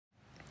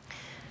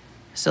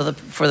So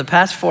for the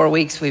past 4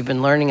 weeks, we've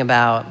been learning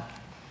about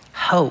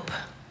hope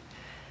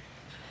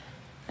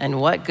and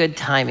what good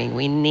timing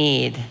we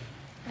need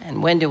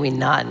and when do we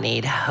not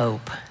need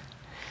hope.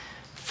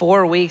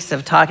 4 weeks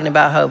of talking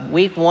about hope.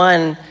 Week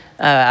 1,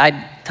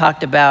 I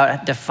talked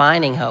about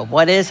defining hope.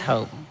 What is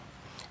hope?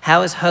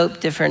 How is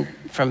hope different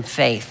from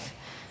faith?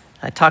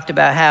 I talked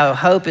about how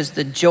hope is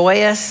the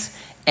joyous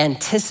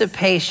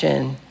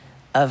anticipation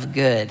of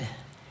good.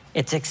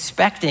 It's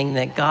expecting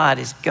that God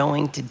is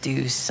going to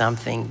do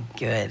something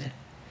good.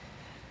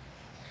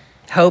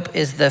 Hope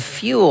is the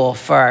fuel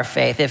for our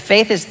faith. If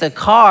faith is the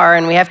car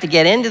and we have to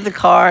get into the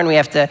car and we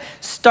have to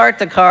start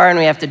the car and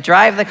we have to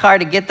drive the car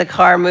to get the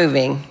car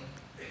moving,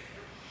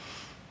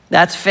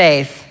 that's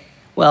faith.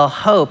 Well,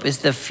 hope is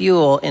the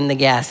fuel in the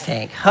gas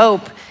tank.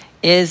 Hope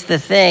is the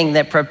thing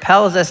that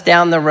propels us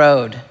down the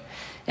road.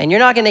 And you're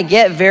not going to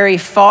get very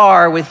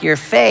far with your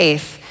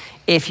faith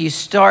if you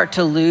start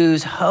to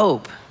lose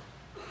hope.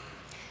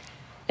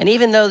 And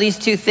even though these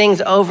two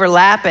things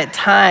overlap at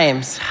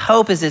times,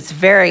 hope is its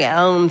very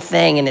own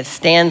thing, and it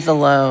stands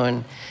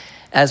alone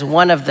as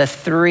one of the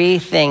 3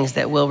 things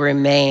that will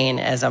remain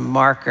as a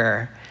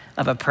marker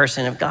of a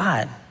person of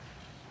God.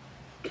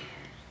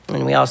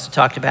 And we also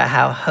talked about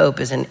how hope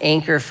is an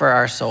anchor for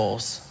our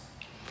souls.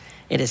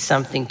 It is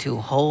something to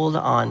hold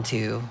on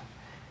to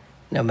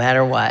no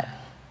matter what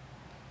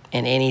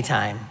and any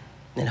time.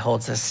 It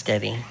holds us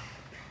steady.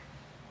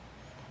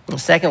 In the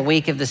second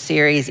week of the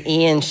series,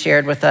 Ian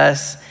shared with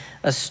us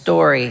a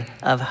story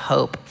of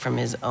hope from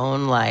his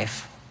own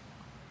life.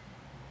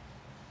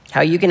 How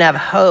you can have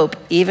hope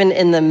even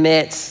in the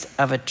midst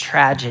of a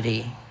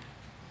tragedy.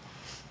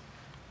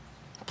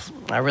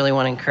 I really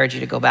want to encourage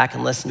you to go back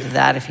and listen to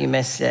that if you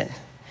missed it.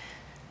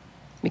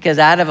 Because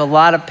out of a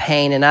lot of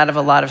pain and out of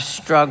a lot of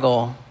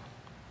struggle,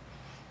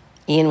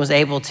 Ian was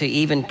able to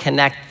even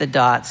connect the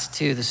dots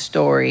to the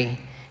story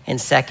in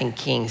 2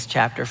 Kings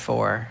chapter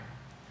 4.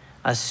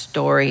 A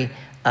story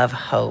of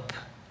hope.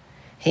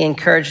 He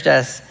encouraged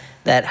us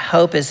that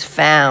hope is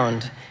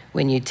found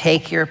when you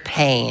take your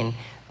pain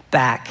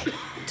back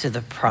to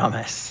the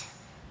promise.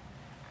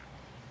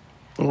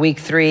 In week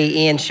 3,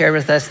 Ian shared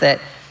with us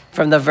that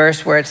from the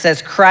verse where it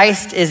says,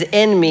 Christ is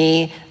in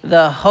me,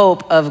 the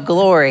hope of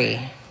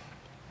glory.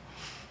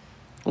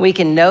 We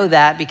can know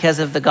that because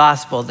of the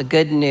gospel, the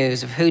good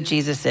news of who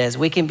Jesus is.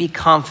 We can be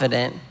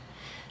confident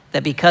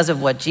that because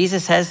of what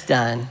Jesus has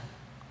done,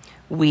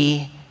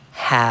 we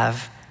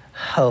have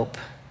hope.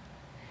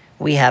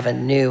 We have a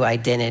new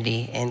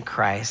identity in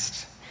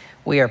Christ.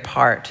 We are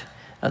part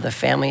of the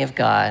family of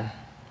God.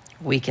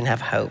 We can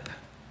have hope.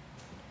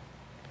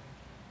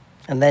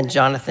 And then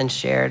Jonathan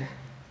shared,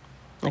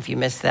 if you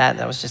missed that,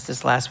 that was just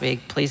this last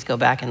week, please go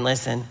back and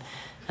listen.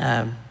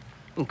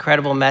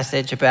 Incredible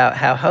message about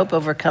how hope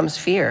overcomes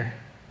fear.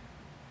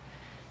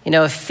 You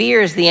know, if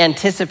fear is the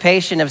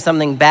anticipation of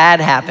something bad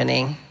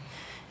happening,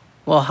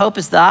 well, hope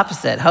is the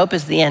opposite. Hope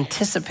is the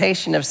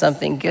anticipation of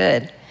something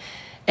good.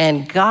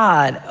 And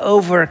God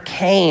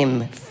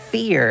overcame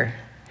fear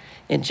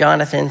in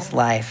Jonathan's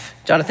life.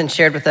 Jonathan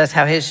shared with us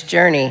how his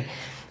journey,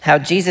 how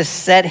Jesus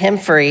set him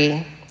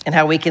free, and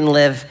how we can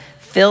live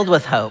filled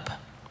with hope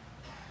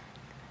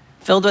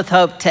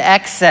to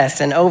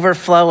excess and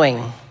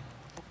overflowing,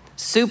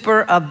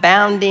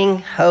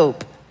 superabounding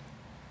hope.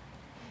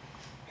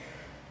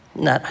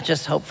 Not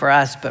just hope for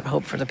us, but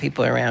hope for the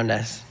people around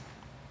us.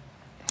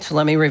 So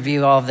let me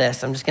review all of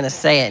this. I'm just going to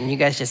say it, and you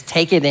guys just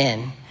take it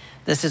in.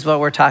 This is what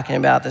we're talking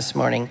about this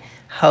morning.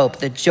 Hope,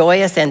 the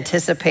joyous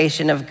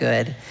anticipation of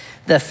good,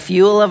 the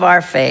fuel of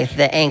our faith,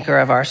 the anchor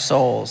of our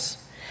souls,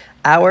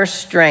 our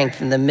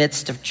strength in the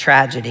midst of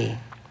tragedy.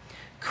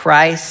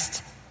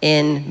 Christ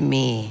in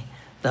me,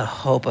 the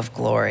hope of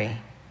glory.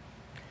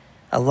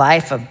 A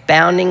life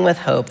abounding with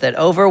hope that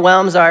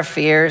overwhelms our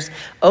fears,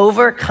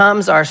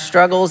 overcomes our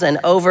struggles, and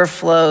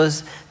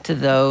overflows to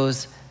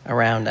those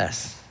around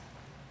us.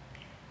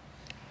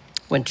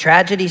 When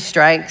tragedy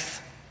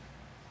strikes,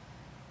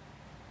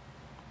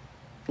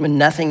 when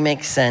nothing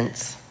makes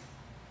sense,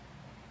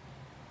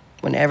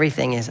 when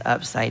everything is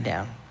upside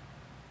down,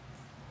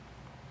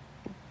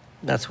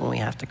 that's when we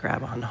have to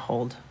grab on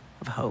hold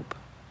of hope.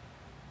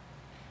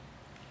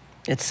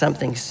 It's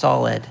something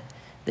solid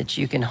that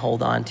you can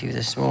hold on to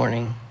this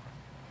morning.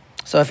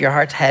 So if your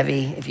heart's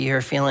heavy, if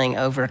you're feeling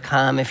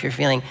overcome, if you're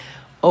feeling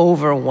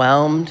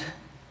overwhelmed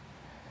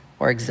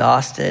or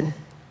exhausted,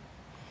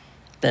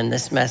 then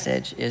this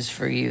message is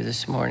for you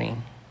this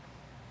morning.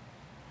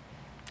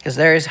 Because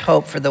there is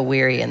hope for the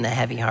weary and the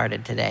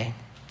heavy-hearted today.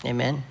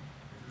 Amen?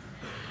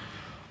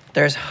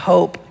 There's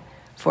hope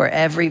for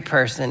every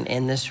person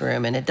in this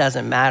room, and it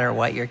doesn't matter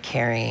what you're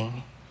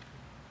carrying.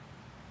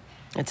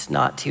 It's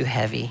not too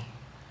heavy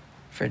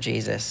for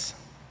Jesus.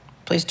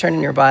 Please turn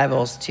in your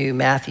Bibles to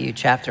Matthew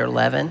chapter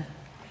 11.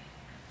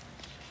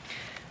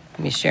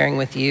 I'll be sharing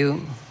with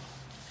you,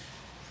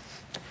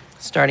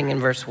 starting in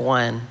verse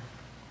 1.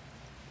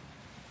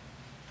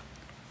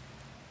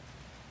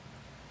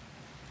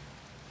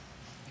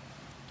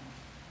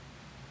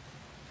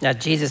 Now,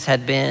 Jesus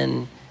had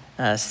been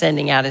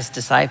sending out his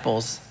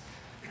disciples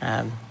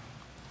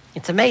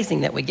It's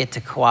amazing that we get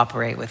to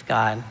cooperate with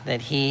God,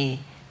 that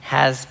he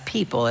has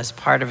people as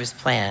part of his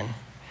plan.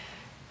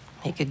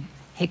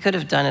 He could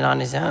have done it on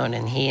his own,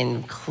 and he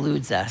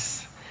includes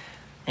us.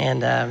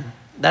 And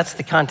that's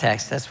the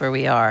context. That's where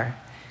we are.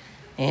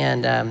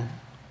 And,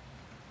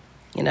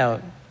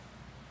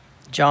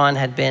 John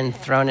had been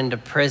thrown into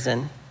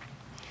prison,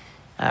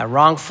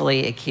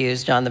 wrongfully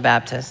accused, John the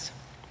Baptist.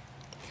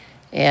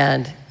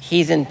 And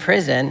he's in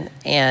prison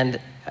and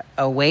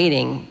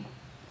awaiting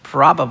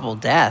probable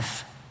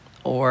death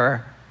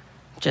or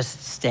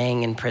just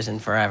staying in prison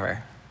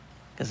forever.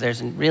 Because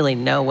there's really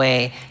no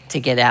way to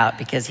get out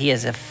because he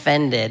has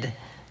offended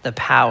the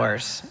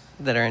powers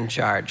that are in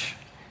charge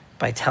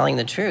by telling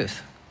the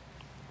truth.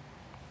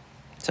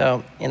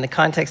 So in the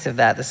context of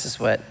that, this is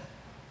where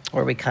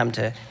we come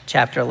to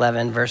chapter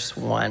 11, verse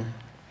 1.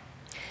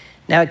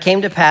 Now it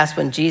came to pass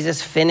when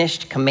Jesus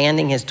finished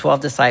commanding his 12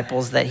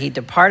 disciples that he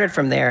departed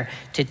from there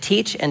to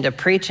teach and to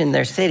preach in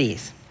their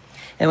cities.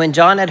 And when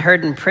John had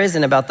heard in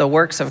prison about the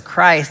works of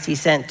Christ, he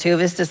sent 2 of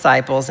his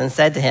disciples and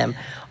said to him,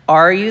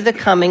 "Are you the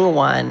coming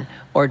one,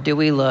 or do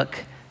we look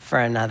for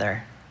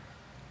another?"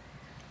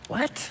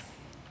 What?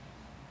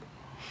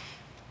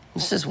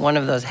 This is one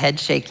of those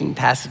head-shaking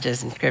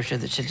passages in Scripture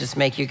that should just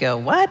make you go,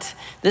 what?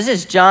 This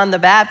is John the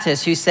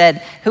Baptist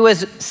who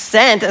was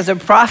sent as a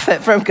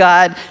prophet from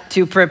God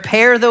to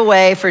prepare the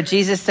way for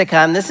Jesus to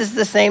come. This is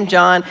the same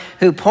John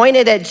who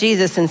pointed at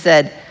Jesus and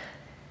said,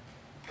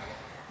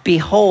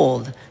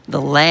 "Behold,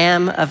 the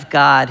Lamb of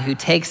God who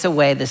takes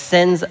away the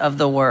sins of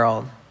the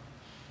world."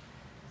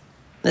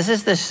 This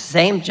is the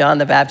same John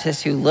the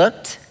Baptist who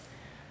looked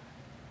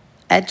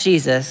at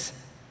Jesus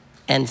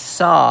and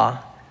saw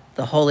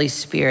the Holy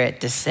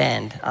Spirit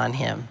descend on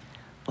him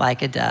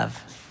like a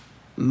dove,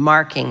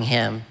 marking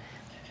him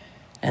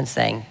and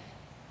saying,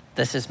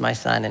 "This is my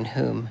son in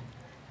whom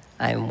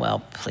I am well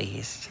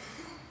pleased."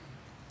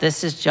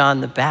 This is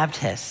John the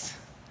Baptist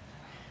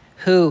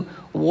who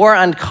wore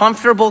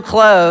uncomfortable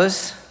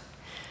clothes,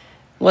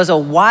 was a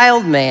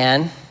wild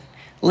man,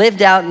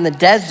 lived out in the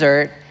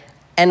desert,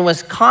 and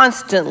was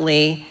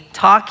constantly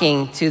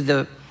talking to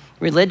the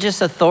religious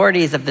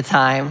authorities of the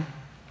time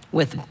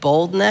with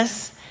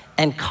boldness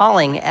and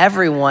calling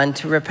everyone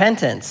to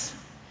repentance.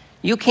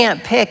 You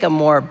can't pick a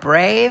more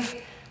brave,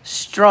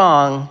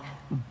 strong,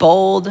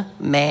 bold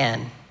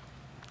man.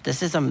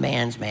 This is a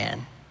man's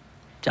man,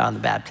 John the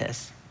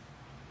Baptist.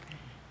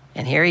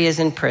 And here he is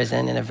in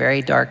prison in a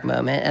very dark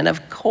moment. And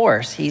of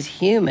course, he's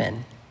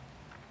human.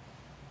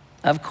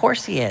 Of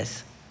course he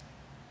is.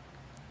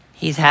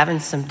 He's having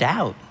some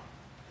doubt.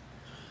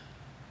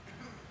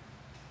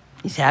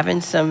 He's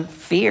having some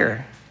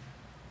fear.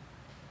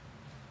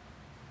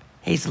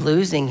 He's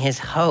losing his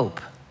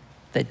hope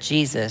that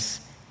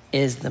Jesus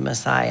is the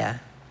Messiah.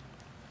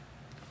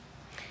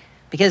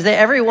 Because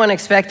everyone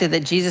expected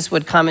that Jesus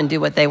would come and do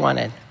what they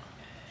wanted.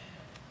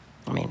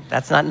 I mean,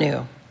 that's not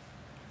new.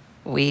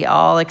 We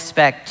all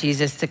expect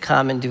Jesus to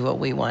come and do what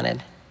we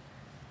wanted,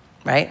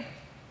 right?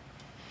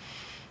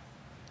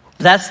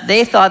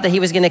 They thought that he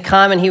was going to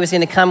come, and he was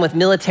going to come with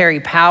military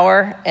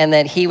power, and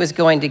that he was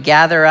going to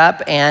gather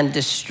up and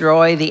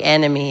destroy the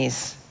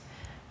enemies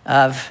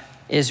of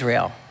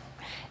Israel,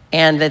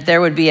 and that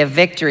there would be a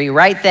victory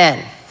right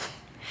then.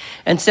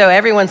 And so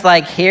everyone's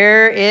like,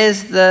 here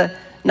is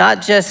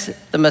not just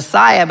the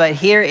Messiah, but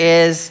here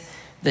is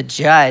the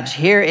judge.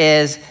 Here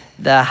is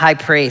the high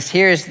priest.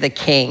 Here's the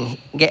king.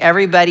 Get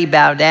everybody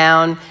bow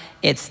down.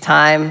 It's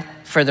time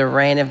for the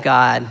reign of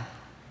God.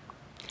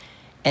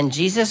 And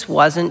Jesus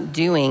wasn't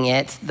doing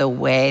it the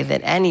way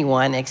that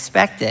anyone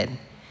expected.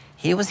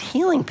 He was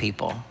healing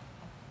people.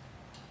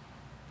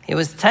 He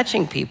was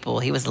touching people.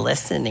 He was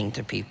listening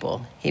to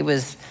people. He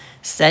was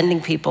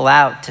sending people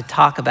out to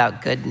talk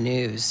about good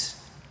news,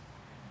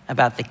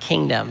 about the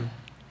kingdom.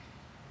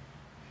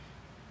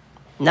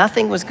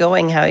 Nothing was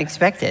going how he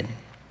expected.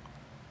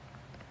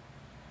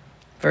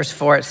 Verse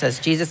 4, it says,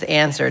 Jesus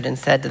answered and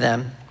said to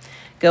them,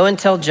 "Go and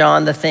tell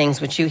John the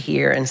things which you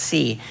hear and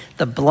see.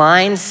 The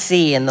blind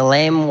see and the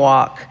lame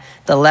walk.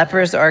 The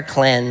lepers are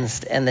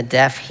cleansed and the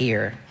deaf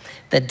hear.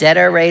 The dead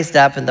are raised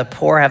up and the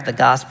poor have the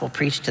gospel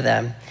preached to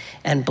them.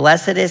 And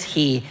blessed is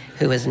he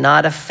who is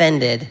not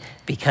offended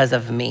because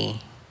of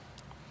me."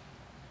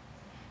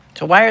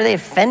 So why are they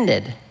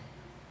offended?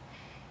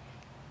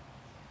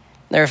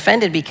 They're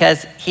offended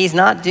because he's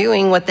not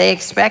doing what they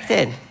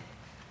expected.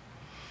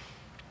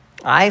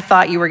 I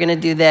thought you were going to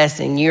do this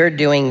and you're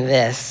doing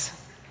this.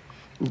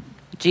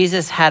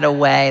 Jesus had a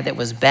way that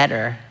was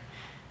better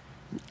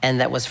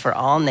and that was for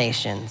all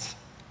nations.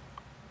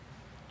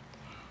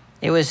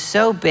 It was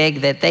so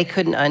big that they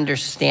couldn't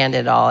understand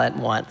it all at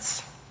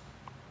once.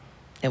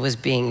 It was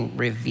being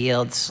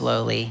revealed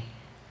slowly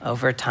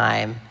over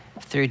time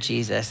through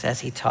Jesus as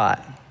he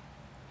taught.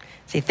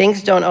 See,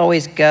 things don't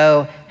always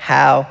go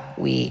how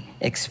we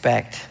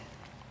expect.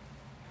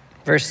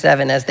 Verse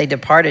 7, as they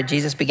departed,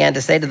 Jesus began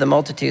to say to the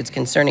multitudes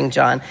concerning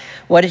John,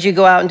 "What did you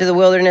go out into the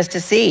wilderness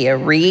to see? A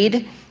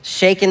reed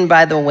shaken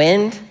by the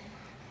wind?"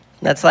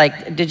 That's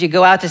like, did you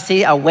go out to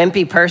see a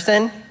wimpy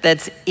person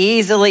that's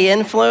easily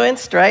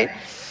influenced, right?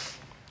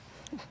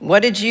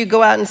 What did you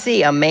go out and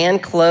see? A man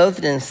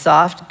clothed in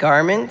soft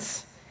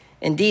garments?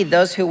 Indeed,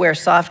 those who wear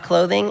soft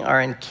clothing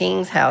are in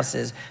kings'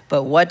 houses.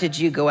 But what did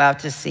you go out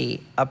to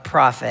see? A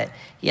prophet.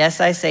 Yes,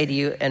 I say to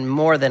you, and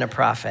more than a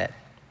prophet.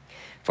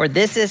 For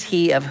this is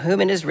he of whom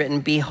it is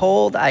written,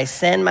 behold, I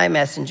send my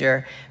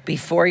messenger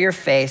before your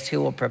face,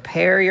 who will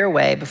prepare your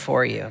way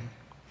before you.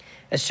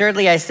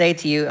 Assuredly, I say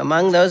to you,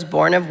 among those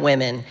born of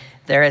women,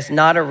 there has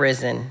not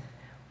arisen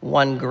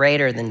one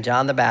greater than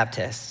John the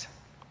Baptist.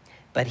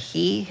 But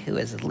he who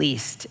is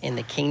least in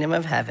the kingdom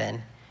of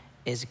heaven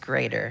is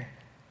greater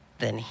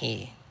than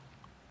he.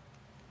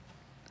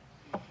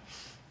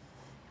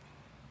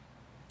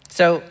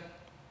 So,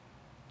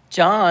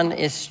 John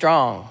is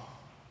strong.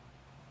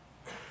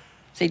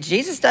 See,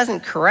 Jesus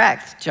doesn't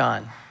correct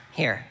John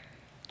here.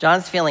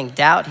 John's feeling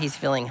doubt. He's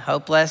feeling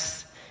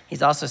hopeless.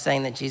 He's also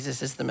saying that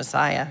Jesus is the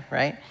Messiah,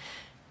 right?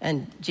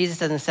 And Jesus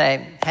doesn't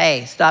say,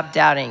 hey, stop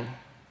doubting.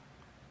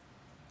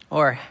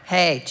 Or,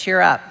 hey,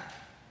 cheer up.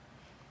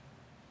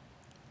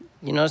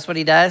 You notice what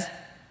he does?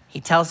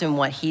 He tells him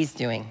what he's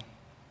doing.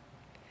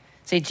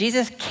 See,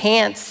 Jesus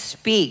can't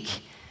speak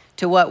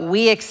to what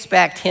we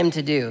expect him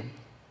to do.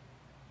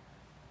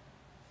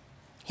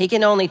 He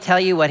can only tell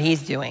you what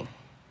he's doing.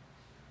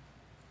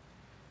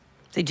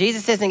 See,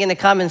 Jesus isn't going to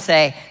come and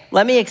say,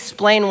 let me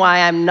explain why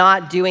I'm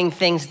not doing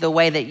things the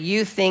way that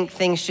you think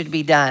things should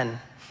be done.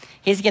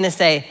 He's going to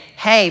say,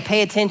 hey,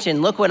 pay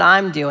attention, look what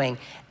I'm doing,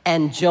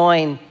 and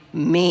join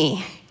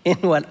me in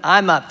what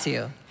I'm up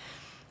to.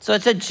 So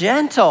it's a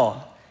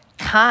gentle,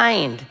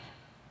 kind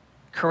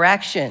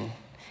correction.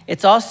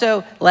 It's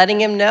also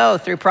letting him know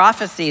through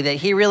prophecy that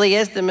he really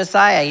is the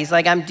Messiah. He's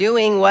like, I'm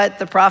doing what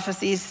the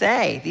prophecies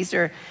say.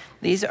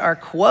 These are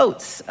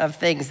quotes of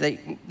things that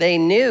they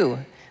knew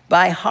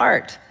by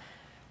heart.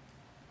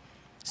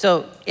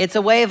 So it's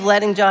a way of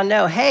letting John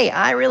know, hey,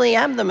 I really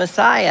am the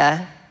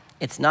Messiah.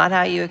 It's not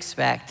how you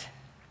expect.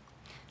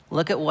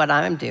 Look at what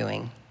I'm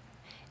doing.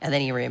 And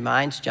then he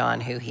reminds John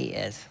who he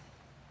is.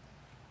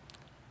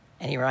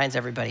 And he reminds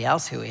everybody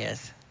else who he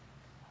is.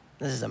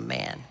 This is a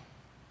man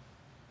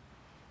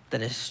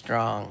that is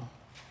strong.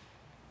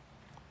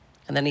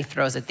 And then he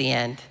throws at the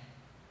end,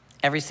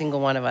 every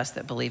single one of us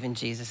that believe in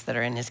Jesus that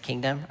are in his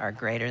kingdom are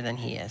greater than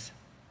he is.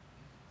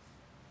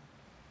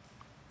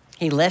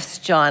 He lifts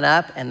John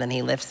up, and then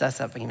he lifts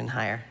us up even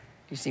higher.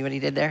 Do you see what he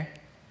did there?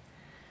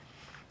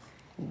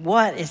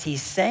 What is he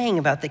saying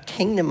about the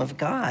kingdom of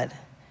God?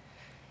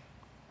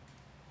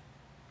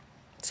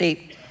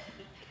 See,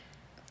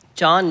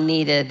 John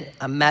needed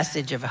a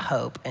message of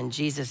hope, and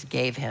Jesus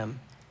gave him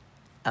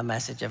a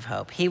message of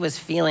hope. He was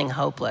feeling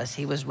hopeless.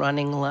 He was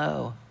running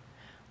low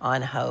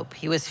on hope.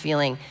 He was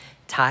feeling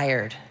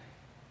tired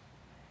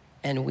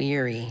and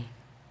weary.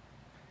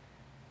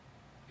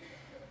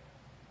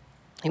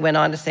 He went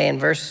on to say in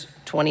verse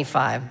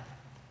 25,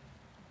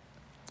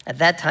 at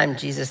that time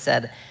Jesus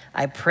said,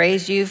 I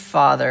praise you,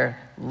 Father,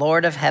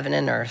 Lord of heaven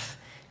and earth,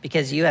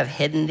 because you have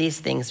hidden these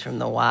things from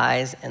the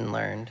wise and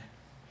learned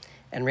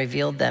and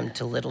revealed them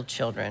to little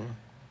children.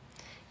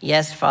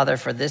 Yes, Father,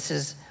 for this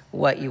is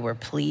what you were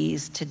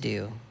pleased to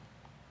do.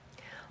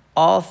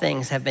 All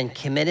things have been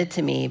committed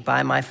to me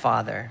by my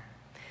Father.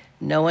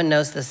 No one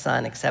knows the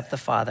Son except the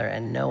Father,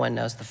 and no one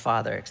knows the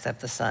Father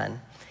except the Son,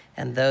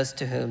 and those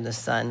to whom the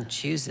Son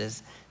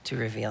chooses to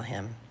reveal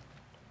him.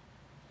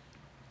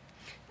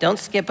 Don't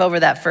skip over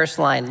that first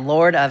line,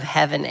 Lord of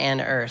heaven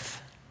and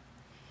earth.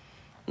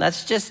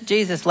 That's just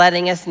Jesus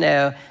letting us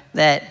know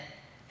that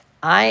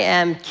I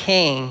am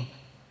king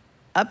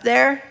up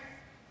there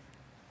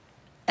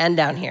and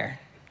down here,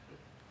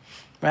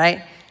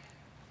 right?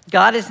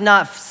 God is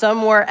not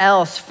somewhere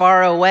else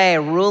far away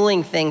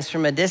ruling things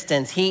from a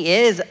distance. He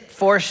is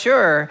for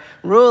sure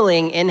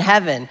ruling in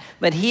heaven,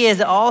 but he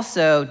is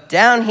also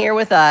down here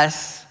with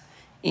us,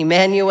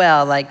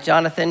 Emmanuel, like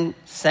Jonathan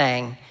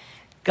sang,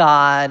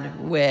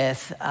 God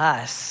with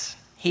us.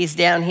 He's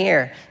down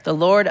here, the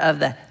Lord of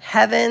the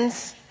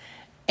heavens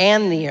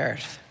and the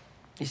earth.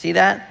 You see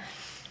that?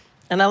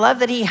 And I love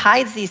that he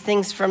hides these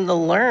things from the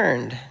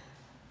learned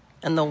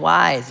and the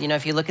wise. You know,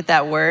 if you look at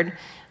that word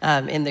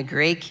in the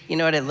Greek, you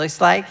know what it looks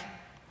like?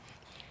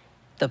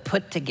 The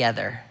put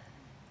together.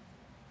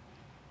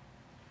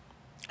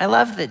 I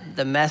love that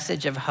the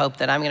message of hope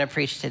that I'm going to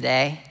preach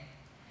today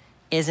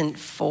isn't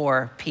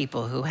for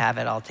people who have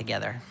it all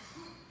together.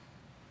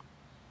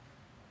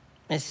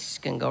 It's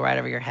just going to go right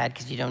over your head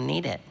because you don't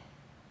need it.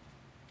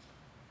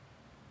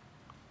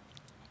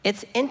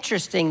 It's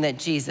interesting that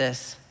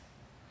Jesus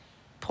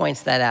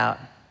points that out,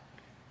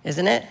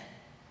 isn't it?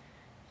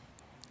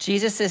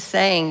 Jesus is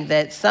saying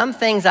that some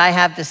things I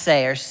have to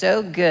say are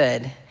so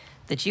good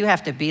that you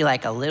have to be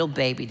like a little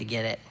baby to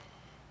get it.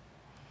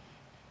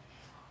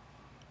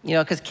 You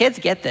know, because kids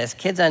get this.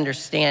 Kids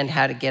understand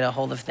how to get a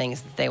hold of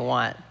things that they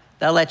want.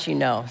 They'll let you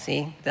know,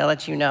 see? They'll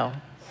let you know.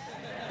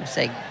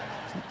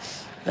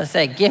 They'll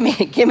say, give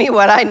me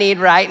what I need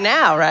right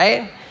now,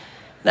 right?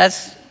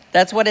 That's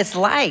what it's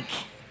like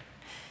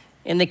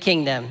in the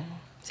kingdom.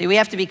 See, we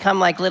have to become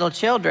like little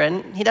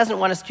children. He doesn't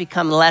want us to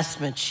become less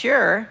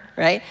mature,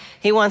 right?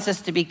 He wants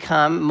us to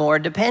become more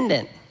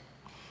dependent.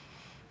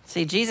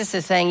 See, Jesus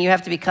is saying you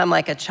have to become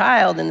like a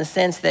child in the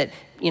sense that,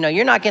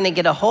 you're not going to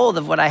get a hold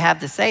of what I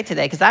have to say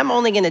today because I'm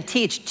only going to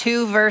teach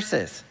 2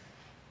 verses.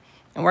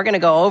 And we're going to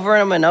go over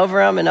them and over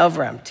them and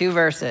over them, 2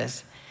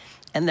 verses.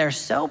 And they're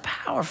so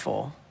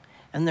powerful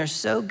and they're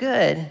so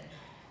good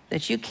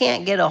that you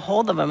can't get a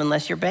hold of them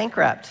unless you're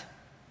bankrupt.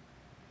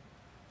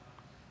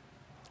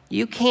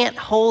 You can't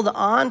hold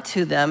on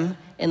to them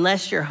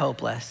unless you're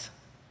hopeless,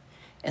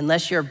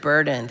 unless you're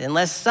burdened,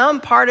 unless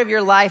some part of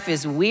your life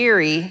is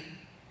weary.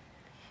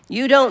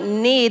 You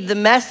don't need the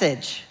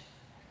message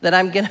that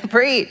I'm going to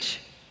preach.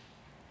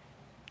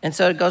 And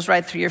so it goes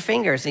right through your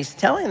fingers. He's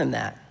telling them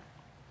that.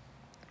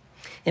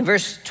 In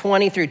verse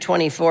 20 through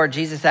 24,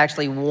 Jesus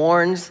actually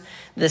warns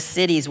the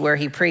cities where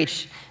he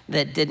preached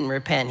that didn't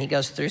repent. He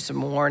goes through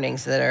some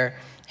warnings that are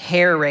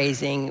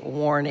hair-raising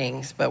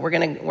warnings, but we're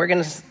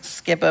gonna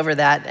skip over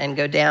that and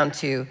go down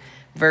to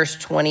verse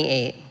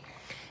 28.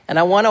 And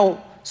I want to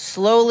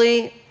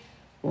slowly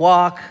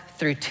walk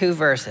through 2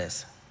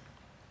 verses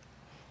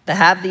that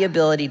have the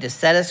ability to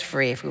set us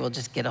free if we will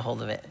just get a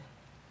hold of it.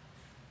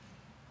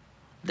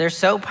 They're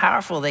so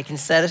powerful, they can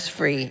set us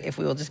free if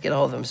we will just get a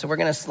hold of them. So we're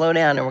going to slow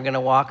down and we're going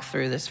to walk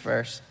through this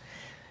verse.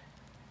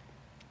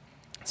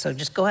 So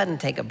just go ahead and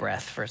take a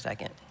breath for a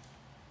second.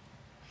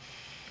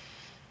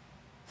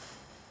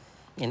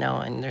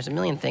 And there's a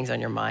million things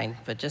on your mind,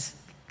 but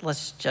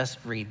let's just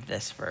read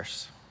this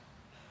verse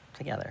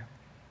together.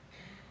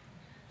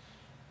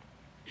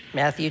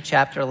 Matthew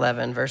chapter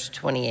 11, verse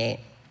 28.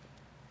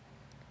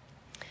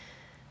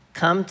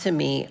 Come to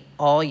me,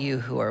 all you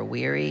who are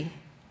weary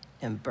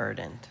and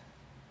burdened,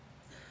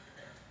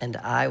 and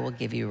I will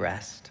give you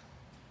rest.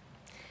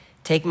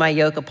 Take my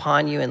yoke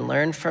upon you and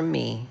learn from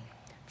me,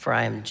 for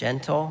I am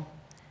gentle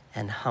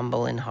and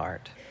humble in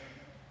heart,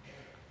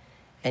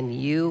 and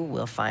you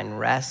will find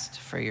rest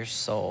for your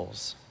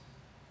souls.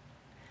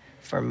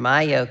 For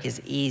my yoke is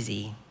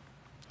easy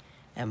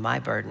and my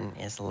burden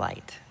is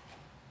light.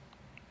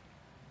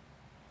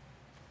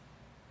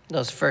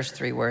 Those first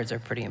 3 words are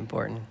pretty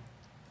important.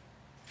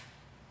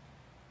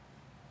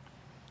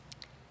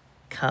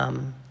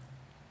 Come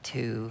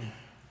to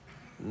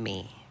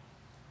me.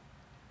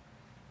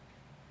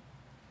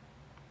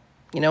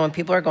 When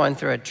people are going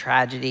through a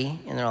tragedy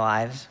in their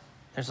lives,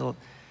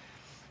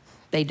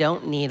 they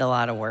don't need a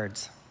lot of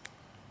words.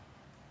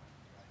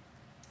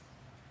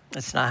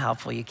 It's not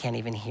helpful. You can't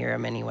even hear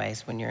them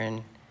anyways when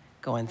you're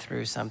going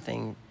through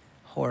something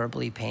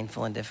horribly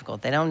painful and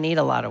difficult. They don't need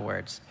a lot of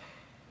words.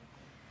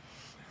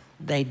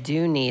 They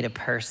do need a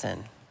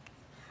person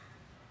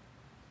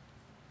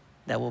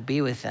that will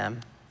be with them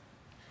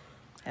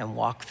and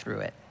walk through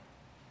it.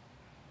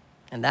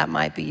 And that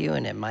might be you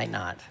and it might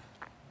not,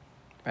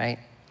 right?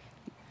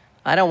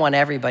 I don't want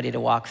everybody to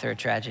walk through a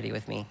tragedy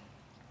with me.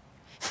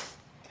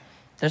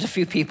 There's a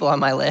few people on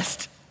my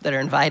list that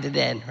are invited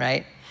in,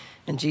 right?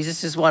 And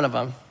Jesus is one of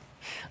them.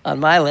 On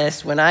my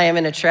list, when I am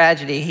in a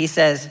tragedy, he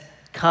says,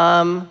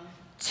 come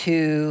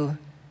to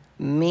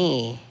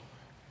me.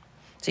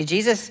 See,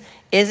 Jesus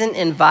isn't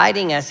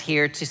inviting us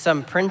here to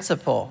some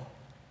principle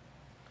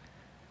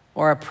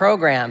or a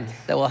program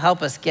that will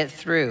help us get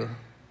through,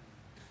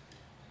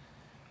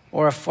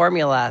 or a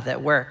formula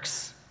that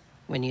works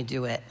when you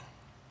do it.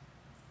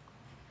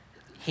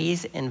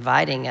 He's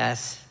inviting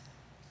us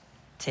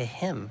to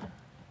him.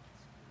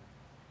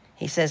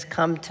 He says,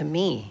 come to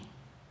me.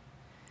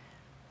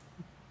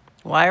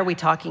 Why are we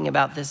talking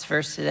about this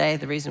verse today?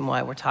 The reason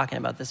why we're talking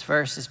about this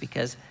verse is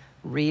because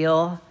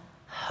real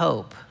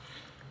hope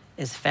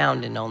is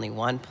found in only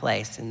one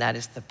place, and that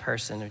is the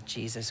person of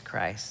Jesus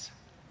Christ.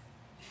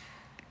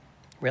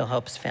 Real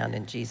hope is found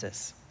in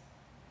Jesus.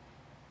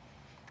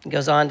 He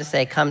goes on to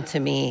say, come to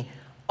me,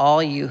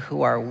 all you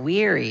who are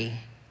weary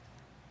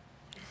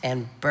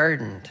and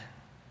burdened,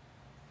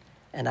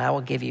 and I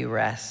will give you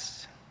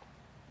rest.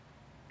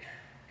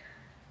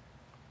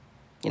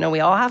 We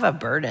all have a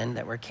burden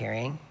that we're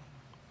carrying.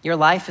 Your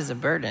life is a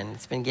burden.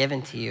 It's been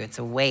given to you. It's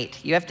a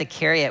weight. You have to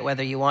carry it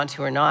whether you want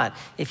to or not.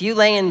 If you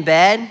lay in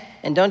bed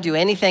and don't do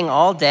anything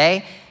all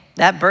day,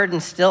 that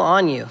burden's still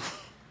on you.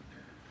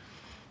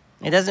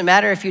 It doesn't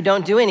matter if you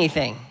don't do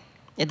anything.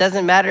 It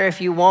doesn't matter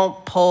if you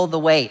won't pull the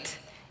weight.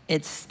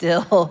 It's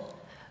still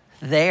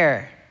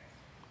there.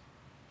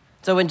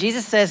 So when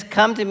Jesus says,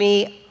 come to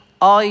me,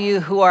 all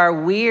you who are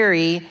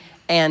weary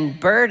and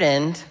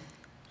burdened,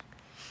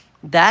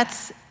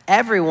 that's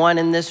everyone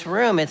in this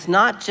room. It's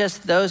not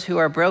just those who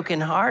are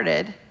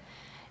brokenhearted.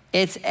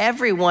 It's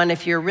everyone.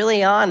 If you're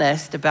really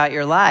honest about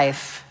your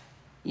life,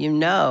 you're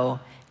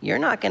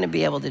not going to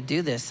be able to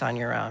do this on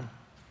your own.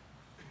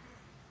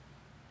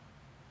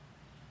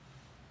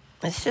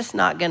 It's just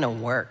not going to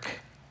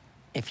work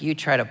if you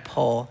try to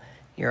pull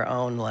your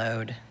own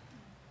load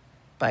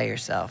by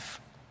yourself.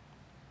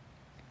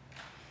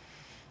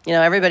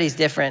 Everybody's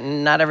different,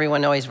 and not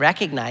everyone always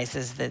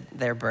recognizes that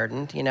they're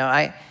burdened.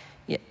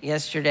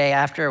 Yesterday,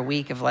 after a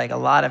week of a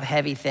lot of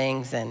heavy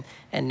things and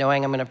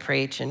knowing I'm going to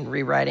preach and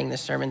rewriting the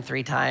sermon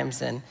 3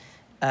 times and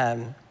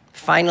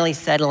finally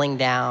settling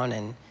down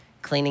and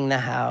cleaning the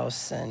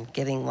house and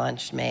getting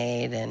lunch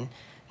made and,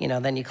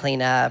 then you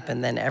clean up,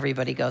 and then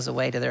everybody goes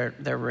away to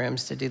their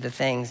rooms to do the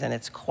things, and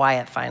it's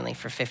quiet finally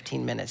for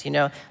 15 minutes.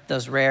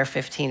 Those rare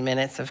 15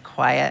 minutes of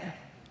quiet?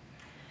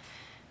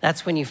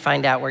 That's when you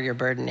find out where your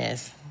burden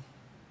is.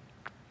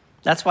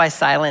 That's why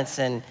silence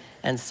and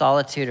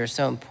solitude are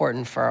so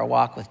important for our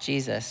walk with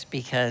Jesus,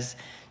 because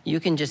you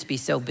can just be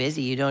so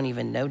busy you don't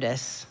even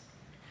notice.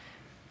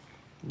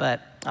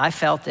 But I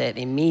felt it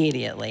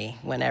immediately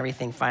when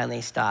everything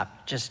finally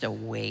stopped, just a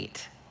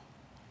weight.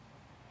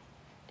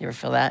 You ever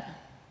feel that?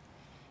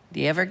 Do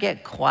you ever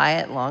get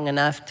quiet long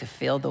enough to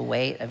feel the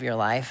weight of your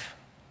life?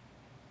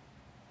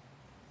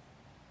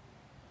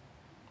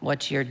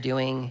 What you're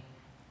doing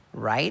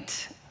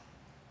right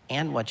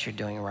and what you're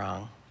doing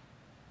wrong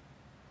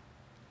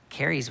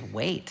carries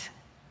weight.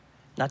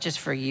 Not just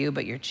for you,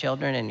 but your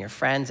children and your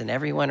friends and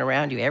everyone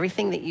around you.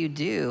 Everything that you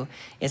do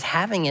is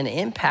having an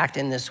impact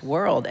in this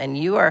world, and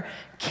you are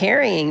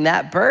carrying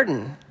that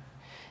burden.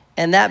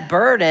 And that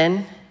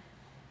burden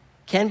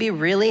can be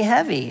really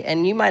heavy,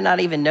 and you might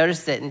not even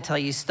notice it until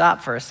you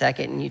stop for a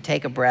second and you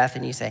take a breath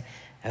and you say,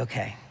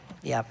 okay,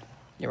 yep,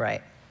 you're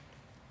right.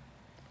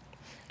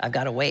 I've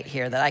got a weight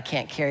here that I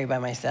can't carry by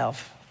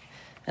myself,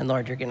 and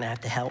Lord, you're gonna have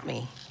to help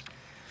me.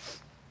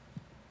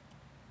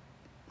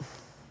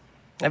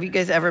 Have you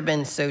guys ever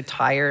been so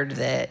tired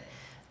that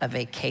a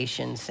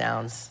vacation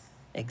sounds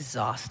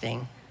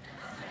exhausting?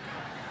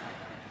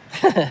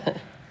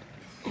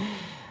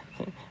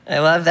 I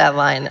love that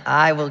line,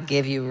 I will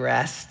give you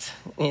rest.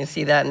 You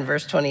see that in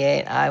verse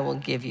 28, I will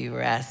give you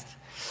rest.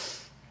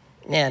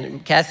 Man,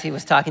 Cassie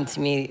was talking to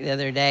me the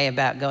other day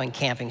about going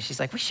camping. She's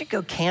like, we should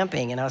go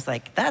camping. And I was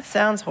like, that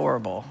sounds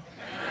horrible.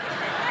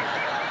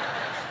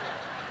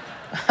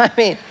 I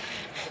mean,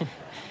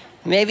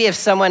 maybe if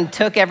someone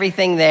took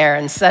everything there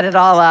and set it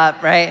all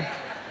up, right?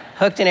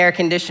 Hooked an air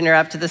conditioner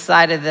up to the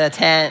side of the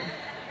tent,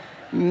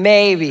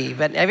 maybe.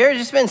 But have you ever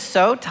just been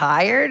so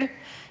tired?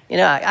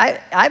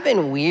 I've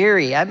been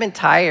weary. I've been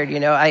tired.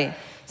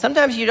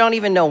 Sometimes you don't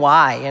even know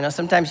why.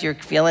 Sometimes you're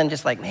feeling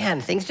just like, man,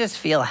 things just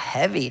feel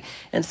heavy.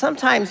 And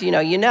sometimes,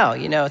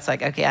 it's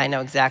like, okay, I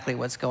know exactly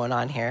what's going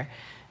on here.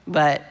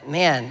 But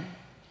man,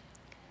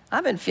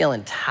 I've been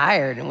feeling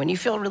tired. And when you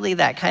feel really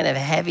that kind of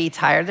heavy,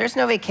 tired, there's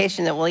no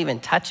vacation that will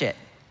even touch it.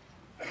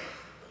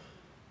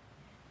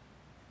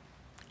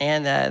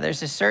 And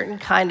there's a certain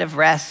kind of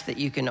rest that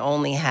you can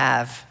only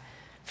have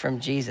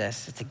from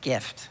Jesus. It's a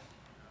gift.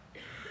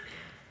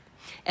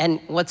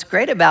 And what's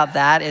great about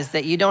that is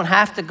that you don't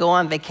have to go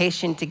on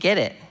vacation to get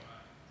it.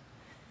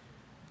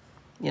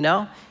 You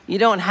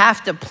don't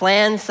have to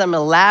plan some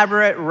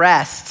elaborate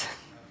rest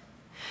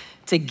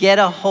to get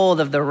a hold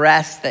of the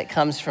rest that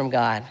comes from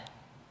God.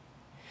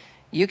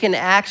 You can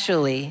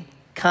actually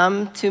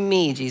come to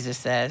me, Jesus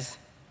says,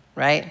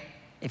 right?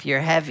 If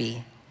you're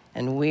heavy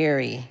and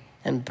weary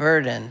and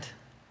burdened,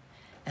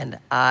 and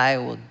I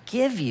will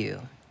give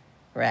you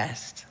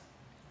rest.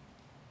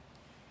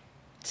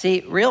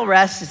 See, real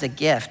rest is a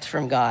gift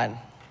from God.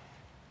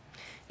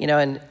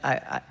 And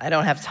I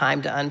don't have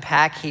time to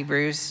unpack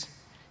Hebrews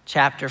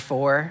chapter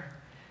 4,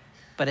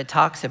 but it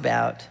talks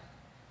about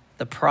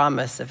the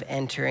promise of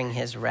entering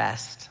his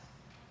rest.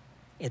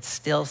 It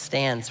still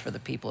stands for the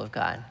people of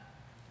God.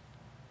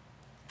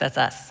 That's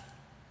us.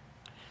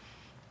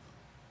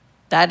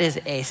 That is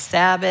a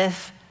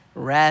Sabbath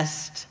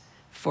rest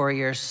for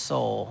your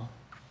soul.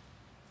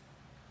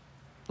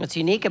 What's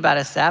unique about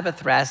a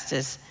Sabbath rest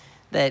is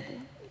that,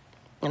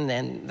 and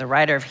then the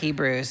writer of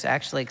Hebrews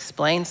actually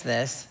explains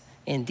this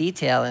in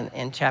detail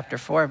in chapter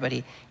 4, but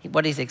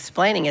what he's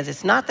explaining is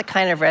it's not the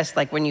kind of rest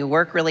like when you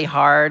work really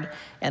hard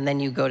and then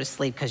you go to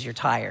sleep because you're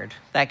tired,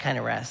 that kind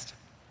of rest.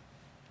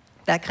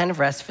 That kind of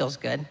rest feels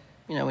good,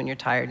 when you're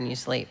tired and you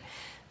sleep.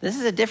 This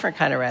is a different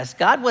kind of rest.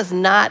 God was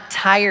not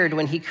tired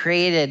when he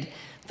created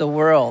the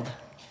world.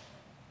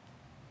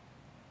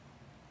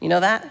 You know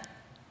that?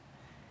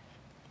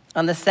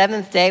 On the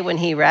seventh day when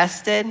he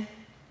rested,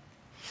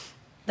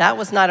 that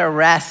was not a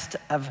rest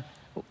of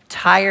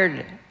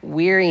tired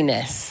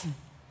weariness.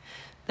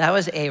 That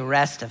was a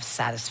rest of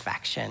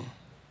satisfaction,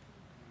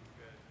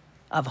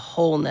 of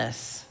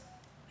wholeness,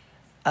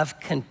 of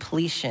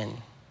completion.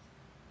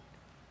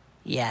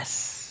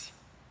 Yes,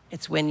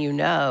 it's when you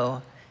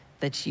know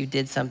that you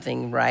did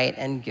something right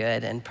and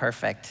good and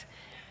perfect,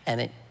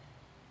 and it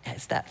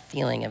has that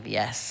feeling of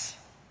yes.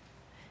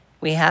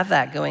 We have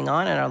that going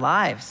on in our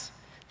lives.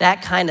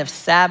 That kind of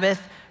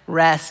Sabbath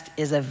rest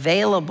is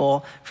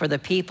available for the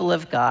people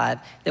of God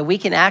that we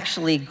can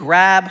actually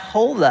grab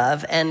hold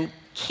of and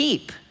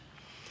keep.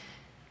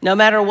 No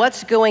matter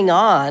what's going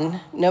on,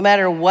 no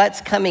matter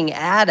what's coming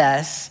at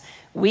us,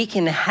 we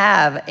can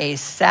have a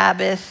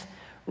Sabbath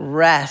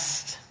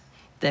rest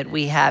that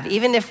we have.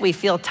 Even if we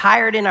feel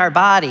tired in our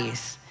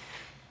bodies,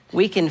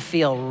 we can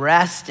feel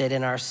rested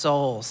in our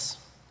souls,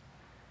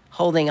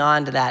 holding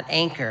on to that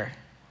anchor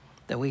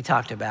that we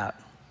talked about.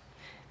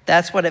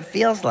 That's what it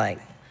feels like.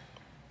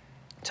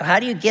 So how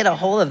do you get a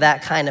hold of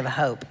that kind of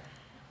hope?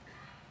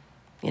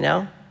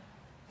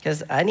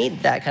 Because I need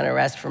that kind of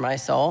rest for my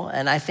soul,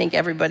 and I think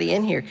everybody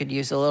in here could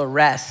use a little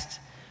rest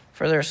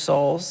for their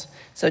souls.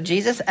 So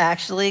Jesus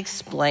actually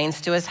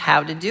explains to us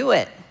how to do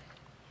it.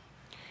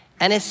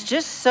 And it's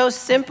just so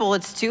simple,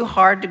 it's too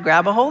hard to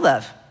grab a hold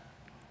of.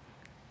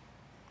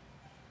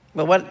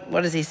 But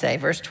what does he say?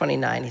 Verse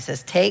 29, he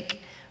says,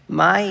 "Take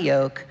my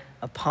yoke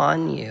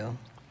upon you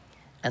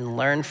and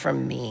learn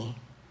from me."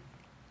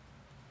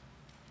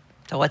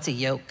 So what's a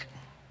yoke?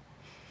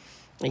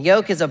 A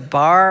yoke is a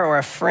bar or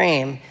a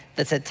frame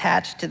that's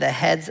attached to the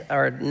heads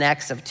or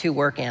necks of two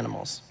work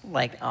animals,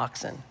 like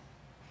oxen,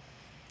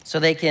 so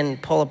they can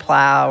pull a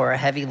plow or a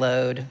heavy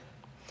load.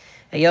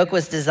 A yoke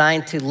was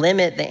designed to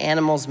limit the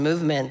animal's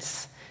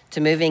movements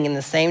to moving in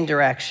the same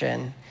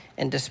direction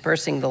and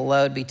dispersing the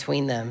load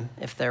between them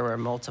if there were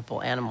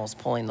multiple animals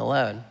pulling the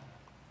load.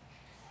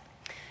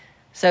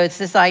 So it's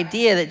this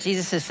idea that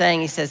Jesus is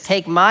saying, he says,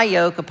 take my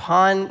yoke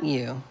upon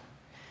you,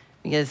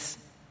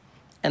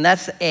 and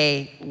that's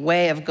a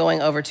way of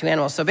going over two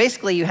animals. So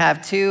basically you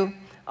have two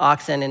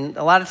oxen, and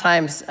a lot of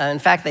times, in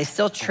fact, they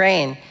still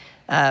train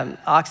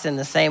oxen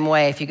the same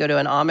way. If you go to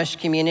an Amish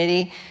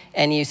community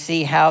and you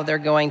see how they're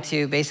going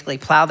to basically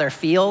plow their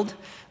field,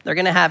 they're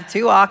gonna have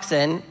two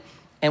oxen,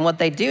 and what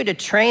they do to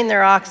train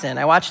their oxen,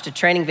 I watched a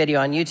training video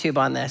on YouTube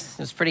on this. It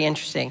was pretty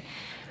interesting.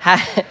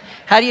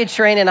 How do you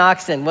train an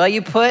oxen? Well,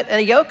 you put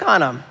a yoke on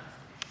them,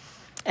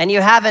 and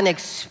you have an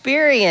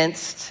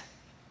experienced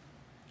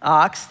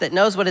ox that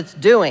knows what it's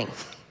doing.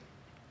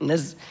 And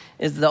this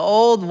is the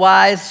old,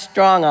 wise,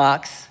 strong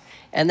ox.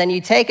 And then you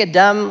take a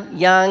dumb,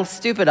 young,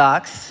 stupid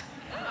ox,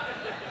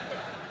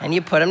 and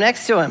you put him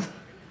next to him.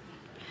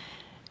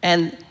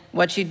 And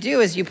what you do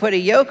is you put a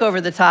yoke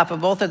over the top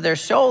of both of their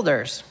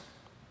shoulders.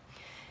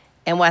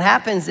 And what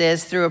happens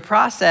is, through a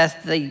process,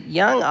 the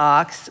young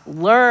ox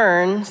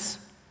learns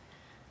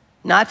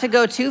not to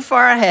go too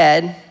far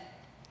ahead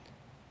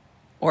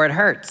or it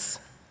hurts,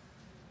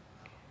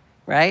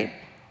 right?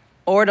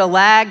 Or to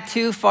lag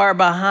too far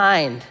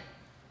behind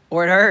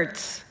or it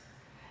hurts.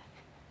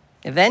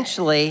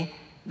 Eventually,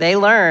 they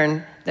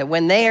learn that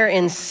when they are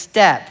in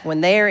step,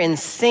 when they are in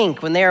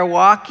sync, when they are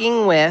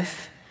walking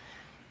with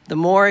the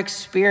more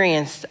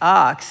experienced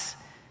ox,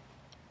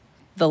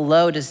 the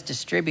load is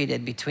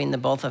distributed between the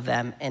both of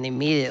them, and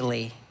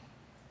immediately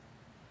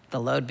the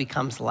load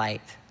becomes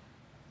light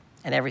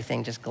and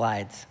everything just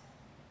glides.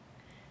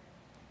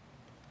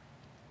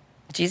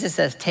 Jesus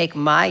says, take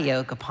my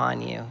yoke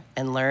upon you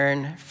and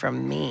learn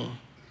from me.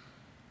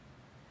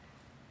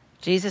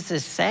 Jesus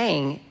is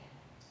saying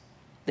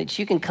that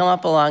you can come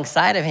up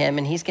alongside of him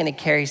and he's going to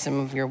carry some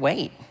of your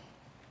weight.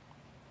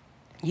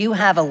 You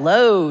have a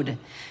load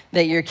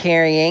that you're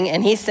carrying,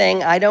 and he's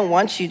saying, I don't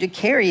want you to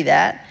carry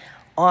that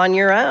on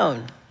your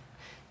own.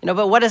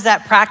 But what does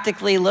that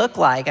practically look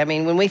like? I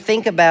mean, when we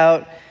think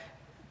about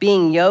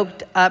being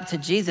yoked up to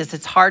Jesus,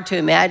 it's hard to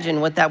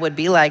imagine what that would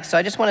be like. So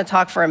I just want to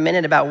talk for a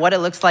minute about what it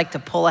looks like to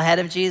pull ahead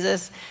of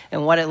Jesus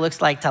and what it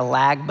looks like to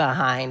lag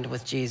behind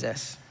with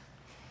Jesus.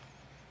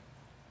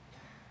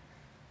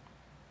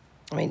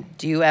 I mean,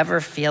 do you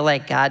ever feel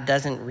like God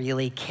doesn't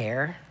really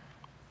care?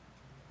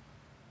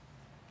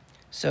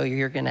 So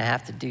you're going to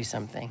have to do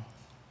something.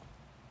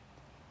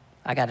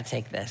 I got to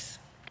take this.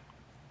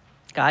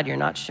 God, you're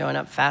not showing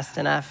up fast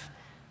enough,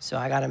 so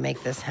I got to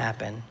make this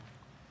happen.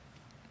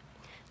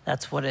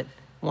 That's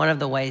one of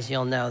the ways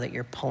you'll know that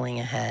you're pulling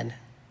ahead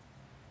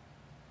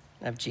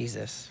of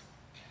Jesus.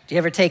 Do you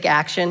ever take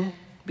action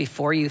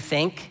before you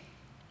think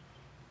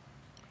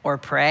or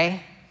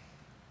pray?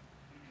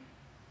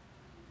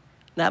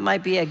 That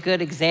might be a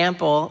good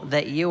example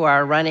that you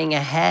are running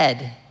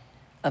ahead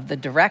of the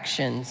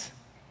directions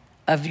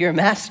of your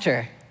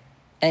master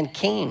and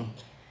king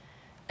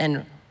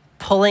and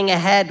pulling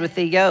ahead with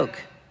the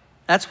yoke.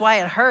 That's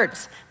why it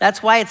hurts.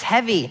 That's why it's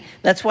heavy.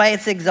 That's why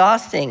it's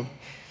exhausting.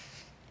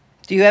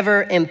 Do you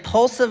ever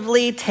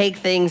impulsively take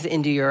things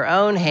into your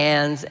own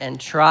hands and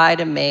try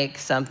to make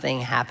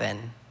something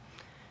happen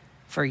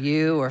for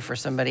you or for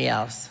somebody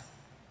else?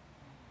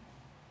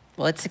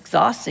 Well, it's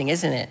exhausting,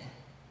 isn't it?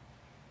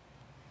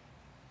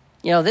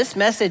 This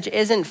message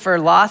isn't for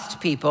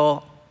lost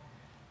people.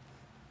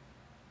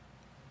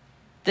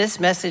 This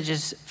message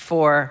is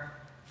for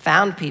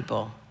found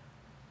people.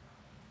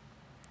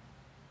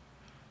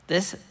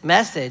 This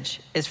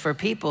message is for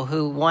people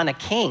who want a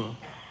king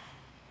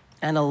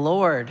and a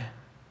Lord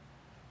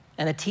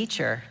and a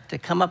teacher to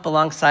come up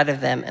alongside of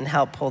them and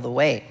help pull the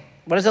weight.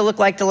 What does it look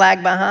like to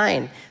lag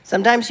behind?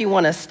 Sometimes you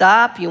want to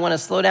stop, you want to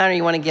slow down, or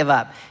you want to give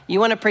up. You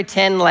want to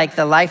pretend like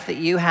the life that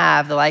you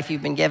have, the life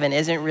you've been given,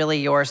 isn't really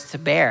yours to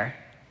bear.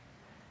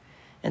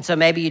 And so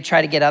maybe you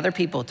try to get other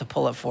people to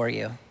pull it for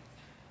you.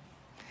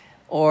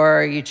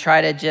 Or you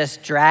try to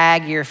just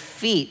drag your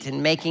feet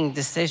in making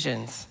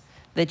decisions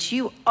that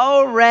you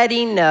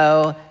already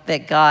know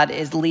that God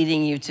is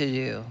leading you to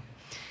do.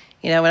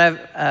 When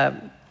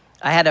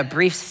I had a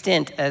brief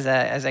stint as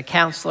a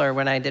counselor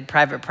when I did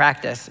private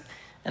practice,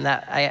 and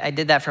that I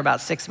did that for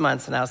about 6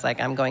 months, and I was like,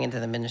 I'm going into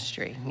the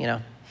ministry,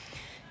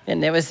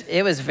 And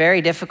it was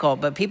very difficult,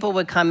 but people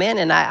would come in,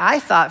 and I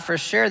thought for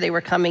sure they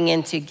were coming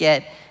in to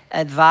get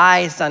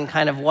advised on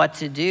kind of what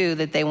to do,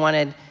 that they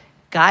wanted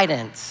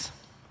guidance.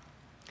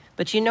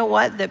 But you know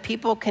what? That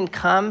people can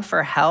come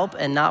for help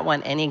and not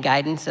want any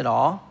guidance at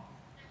all.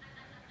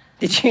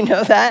 Did you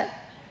know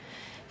that?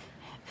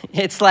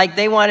 It's like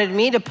they wanted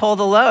me to pull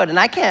the load, and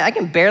I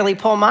can barely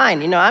pull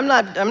mine. You know, I'm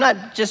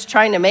not just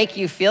trying to make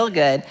you feel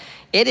good.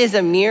 It is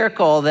a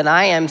miracle that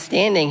I am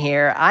standing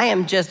here. I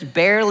am just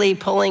barely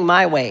pulling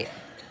my weight.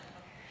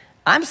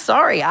 I'm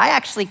sorry, I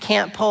actually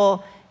can't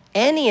pull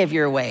any of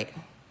your weight.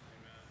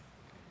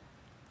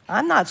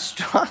 I'm not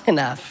strong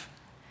enough.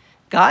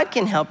 God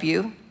can help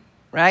you,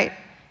 right?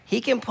 He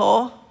can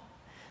pull,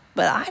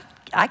 but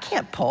I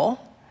can't pull.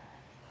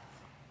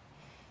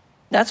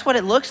 That's what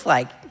it looks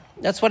like.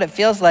 That's what it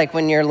feels like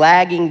when you're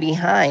lagging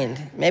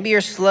behind. Maybe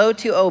you're slow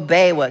to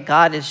obey what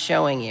God is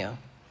showing you.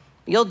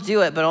 You'll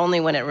do it, but only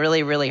when it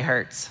really, really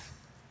hurts.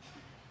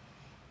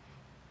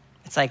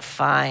 It's like,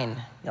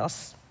 fine,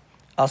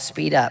 I'll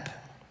speed up.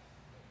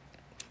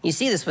 You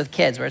see this with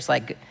kids where it's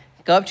like,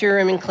 go up to your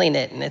room and clean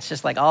it, and it's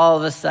just like all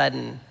of a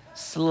sudden,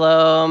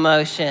 slow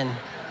motion.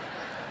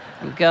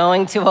 I'm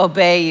going to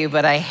obey you,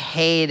 but I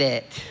hate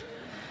it.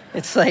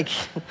 It's like,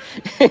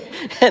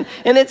 and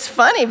it's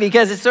funny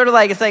because it's sort of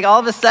like, it's like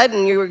all of a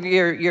sudden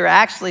you're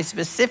actually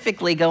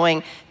specifically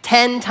going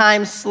 10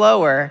 times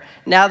slower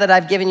now that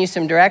I've given you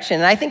some direction.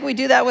 And I think we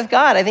do that with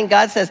God. I think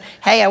God says,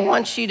 hey, I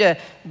want you to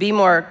be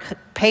more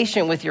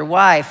patient with your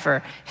wife,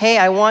 or hey,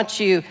 I want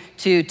you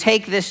to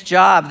take this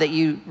job that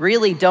you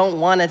really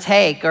don't want to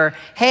take, or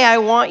hey, I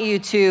want you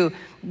to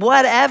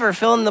whatever,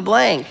 fill in the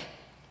blank.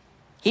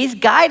 He's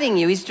guiding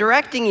you, he's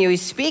directing you,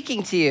 he's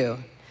speaking to you.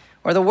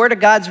 Or the word of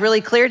God's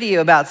really clear to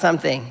you about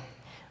something.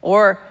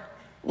 Or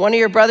one of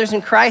your brothers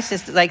in Christ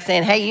is like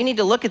saying, hey, you need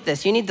to look at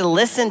this. You need to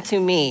listen to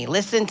me.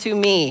 Listen to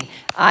me.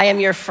 I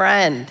am your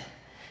friend.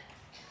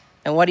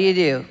 And what do?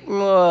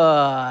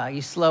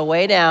 You slow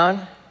way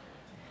down.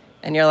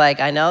 And you're like,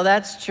 I know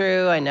that's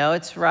true. I know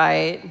it's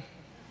right.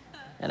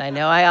 And I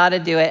know I ought to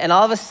do it. And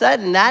all of a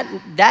sudden,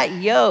 that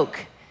yoke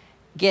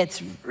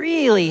gets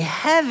really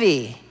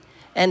heavy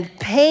and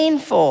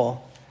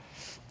painful.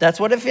 That's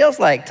what it feels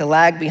like to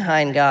lag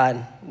behind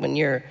God when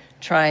you're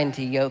trying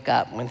to yoke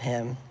up with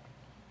him.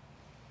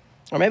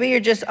 Or maybe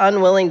you're just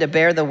unwilling to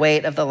bear the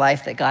weight of the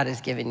life that God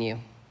has given you.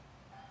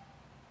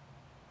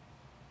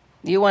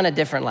 You want a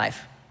different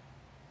life.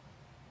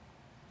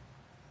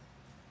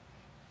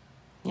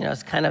 You know,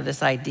 it's kind of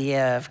this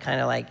idea of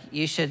kind of like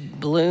you should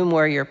bloom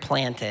where you're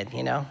planted,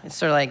 you know? It's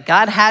sort of like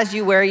God has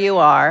you where you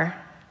are.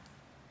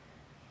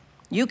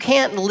 You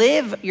can't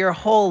live your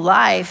whole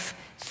life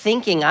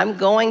thinking, I'm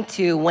going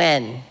to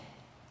when?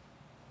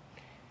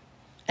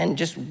 And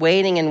just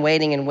waiting and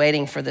waiting and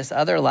waiting for this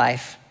other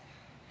life.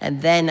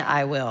 And then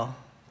I will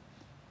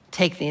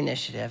take the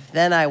initiative.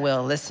 Then I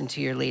will listen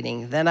to your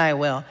leading. Then I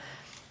will.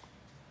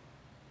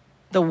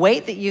 The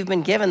weight that you've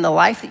been given, the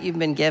life that you've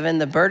been given,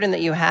 the burden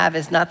that you have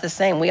is not the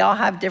same. We all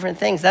have different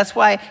things. That's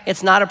why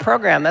it's not a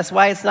program. That's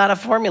why it's not a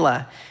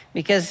formula.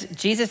 Because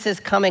Jesus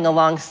is coming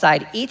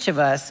alongside each of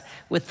us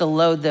with the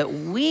load that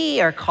we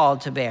are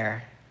called to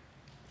bear.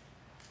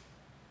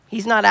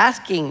 He's not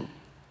asking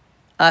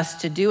us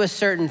to do a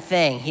certain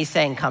thing. He's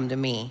saying, come to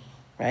me,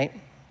 right?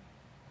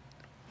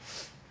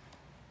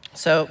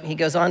 So he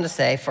goes on to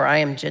say, for I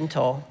am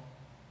gentle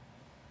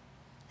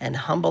and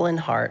humble in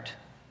heart,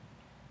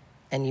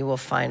 and you will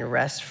find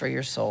rest for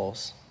your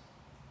souls.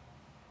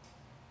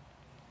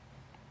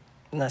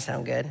 Doesn't that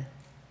sound good?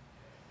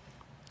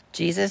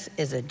 Jesus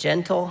is a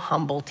gentle,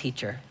 humble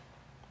teacher.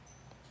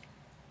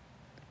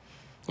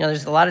 You know,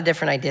 there's a lot of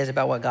different ideas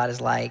about what God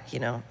is like, you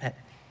know.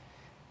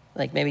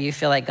 Like maybe you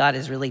feel like God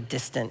is really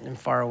distant and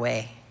far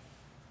away.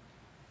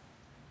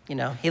 You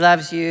know, he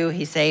loves you,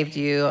 he saved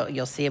you,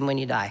 you'll see him when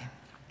you die.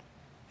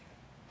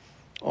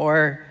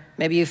 Or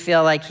maybe you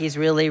feel like he's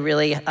really,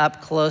 really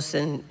up close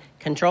and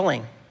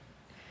controlling.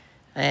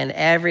 And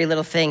every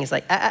little thing is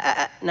like,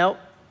 nope,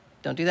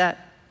 don't do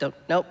that.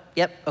 Nope,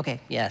 yep,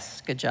 okay, yes,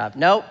 good job.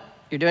 Nope,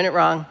 you're doing it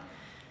wrong.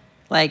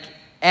 Like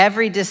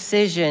every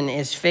decision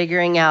is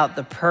figuring out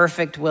the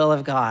perfect will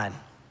of God.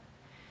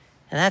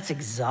 And that's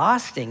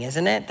exhausting,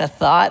 isn't it? The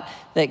thought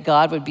that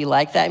God would be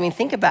like that. I mean,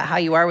 think about how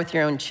you are with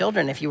your own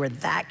children. If you were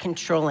that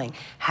controlling,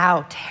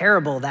 how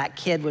terrible that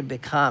kid would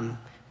become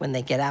when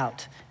they get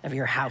out of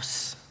your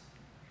house.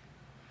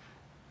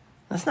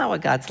 That's not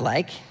what God's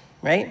like,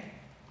 right?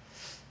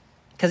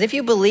 Because if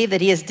you believe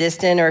that he is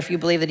distant, or if you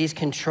believe that he's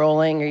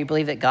controlling, or you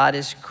believe that God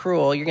is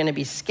cruel, you're going to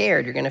be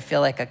scared. You're going to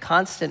feel like a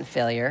constant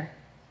failure.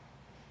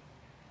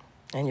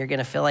 And you're going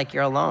to feel like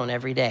you're alone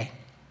every day.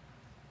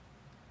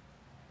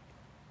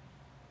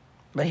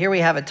 But here we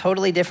have a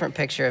totally different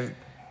picture of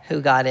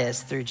who God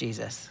is through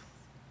Jesus.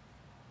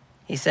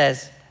 He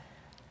says,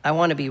 I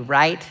want to be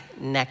right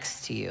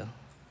next to you.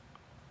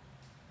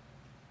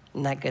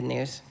 Isn't that good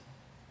news?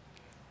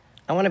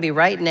 I want to be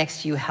right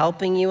next to you,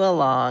 helping you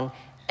along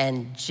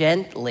and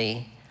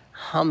gently,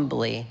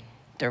 humbly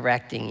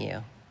directing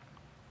you.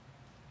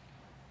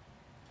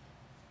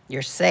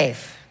 You're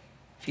safe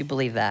if you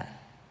believe that.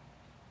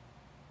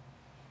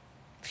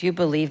 If you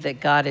believe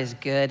that God is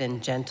good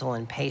and gentle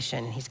and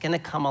patient, he's going to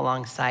come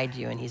alongside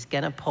you and he's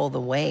going to pull the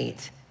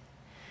weight.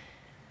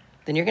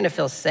 then you're going to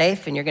feel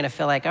safe and you're going to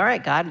feel like, all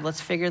right, God, let's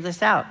figure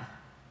this out.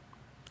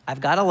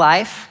 I've got a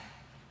life.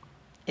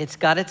 It's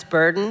got its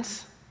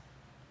burdens.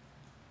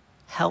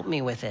 Help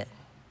me with it.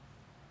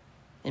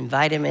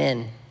 Invite him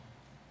in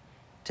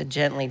to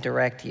gently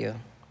direct you.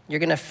 You're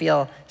going to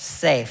feel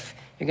safe.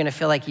 You're going to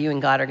feel like you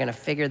and God are going to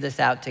figure this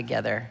out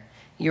together.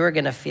 You are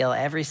going to feel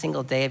every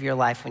single day of your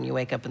life when you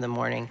wake up in the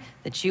morning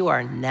that you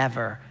are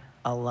never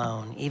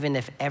alone, even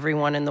if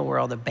everyone in the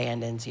world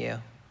abandons you.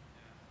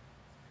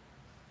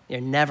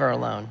 You're never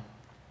alone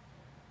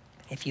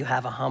if you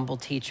have a humble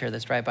teacher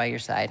that's right by your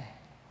side.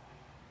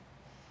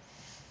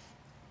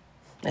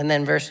 And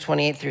then verse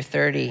 28 through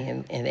 30,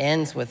 and it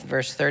ends with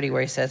verse 30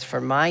 where he says,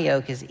 "For my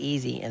yoke is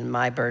easy and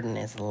my burden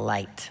is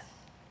light."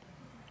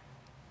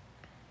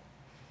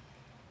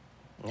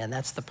 And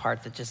that's the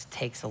part that just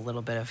takes a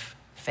little bit of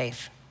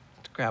faith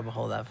to grab a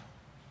hold of,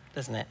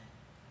 doesn't it?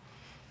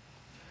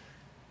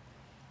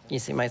 You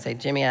might say,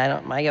 Jimmy,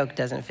 my yoke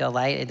doesn't feel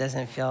light.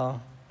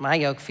 My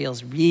yoke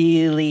feels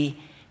really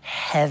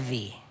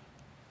heavy.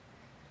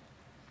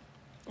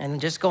 And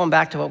just going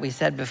back to what we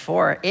said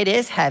before, it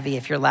is heavy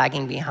if you're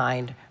lagging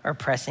behind or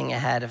pressing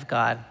ahead of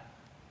God.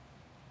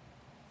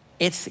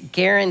 It's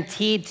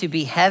guaranteed to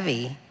be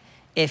heavy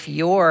if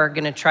you're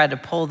going to try to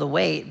pull the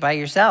weight by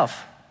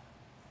yourself,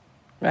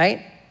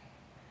 right?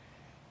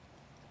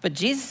 But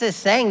Jesus is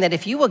saying that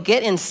if you will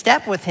get in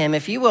step with him,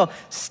 if you will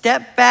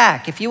step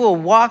back, if you will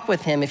walk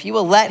with him, if you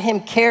will let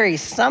him carry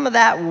some of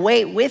that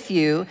weight with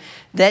you,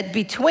 that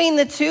between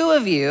the two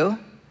of you,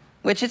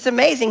 which it's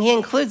amazing he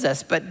includes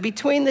us, but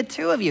between the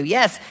two of you,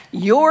 yes,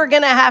 you're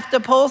going to have to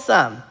pull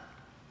some,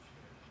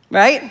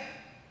 right?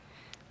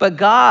 But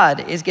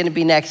God is going to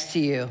be next to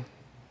you,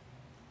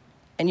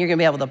 and you're going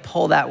to be able to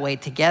pull that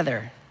weight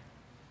together.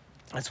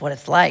 That's what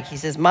it's like. He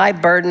says, my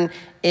burden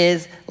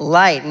is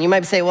light. And you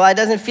might say, well, it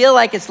doesn't feel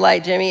like it's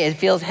light, Jimmy. It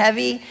feels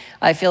heavy.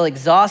 I feel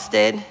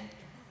exhausted.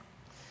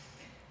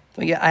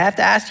 Well, I have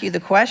to ask you the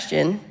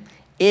question,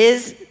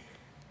 is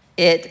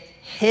it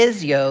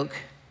his yoke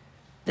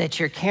that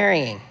you're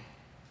carrying?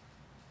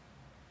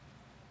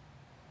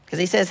 Because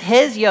he says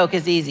his yoke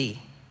is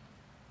easy.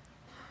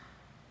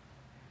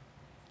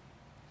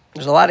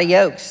 There's a lot of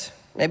yokes.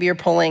 Maybe you're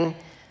pulling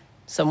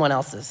someone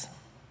else's.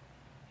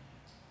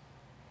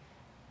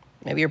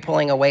 Maybe you're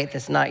pulling a weight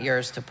that's not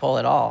yours to pull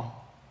at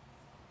all.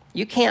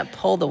 You can't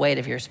pull the weight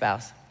of your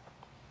spouse.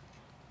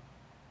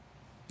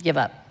 Give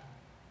up.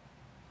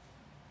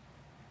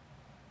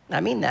 I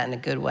mean that in a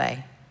good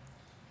way.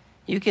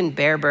 You can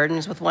bear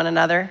burdens with one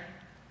another.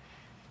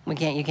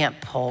 You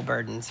can't pull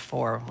burdens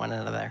for one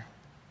another.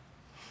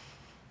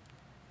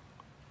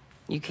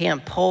 You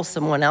can't pull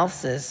someone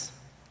else's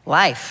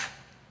life.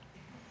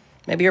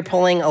 Maybe you're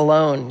pulling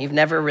alone. You've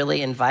never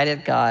really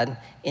invited God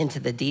into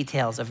the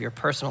details of your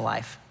personal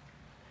life.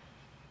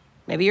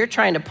 Maybe you're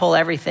trying to pull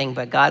everything,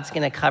 but God's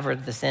going to cover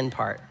the sin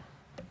part.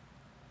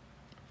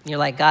 You're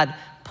like, God,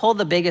 pull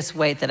the biggest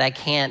weight that I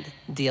can't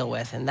deal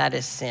with, and that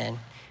is sin.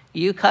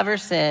 You cover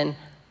sin,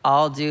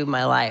 I'll do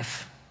my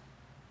life.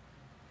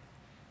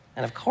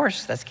 And of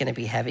course, that's going to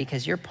be heavy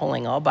because you're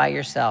pulling all by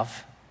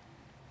yourself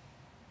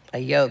a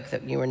yoke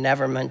that you were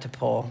never meant to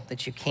pull,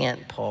 that you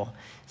can't pull.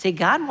 See,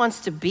 God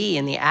wants to be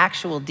in the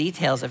actual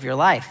details of your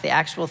life, the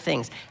actual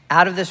things.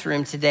 Out of this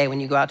room today, when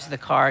you go out to the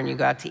car and you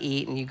go out to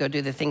eat and you go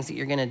do the things that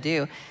you're going to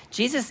do,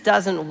 Jesus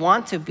doesn't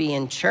want to be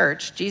in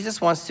church.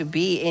 Jesus wants to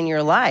be in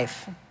your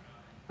life,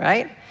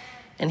 right?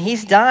 And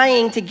he's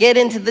dying to get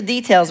into the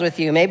details with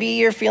you. Maybe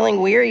you're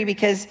feeling weary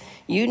because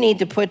you need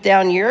to put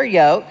down your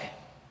yoke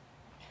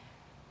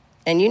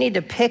and you need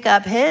to pick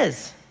up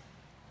his.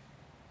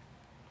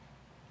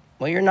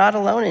 Well, you're not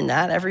alone in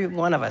that. Every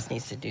one of us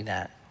needs to do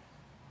that.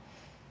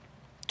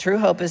 True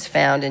hope is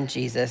found in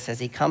Jesus as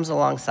he comes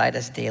alongside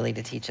us daily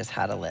to teach us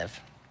how to live.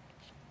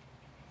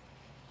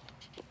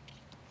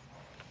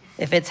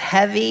 If it's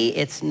heavy,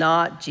 it's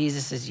not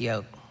Jesus'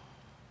 yoke.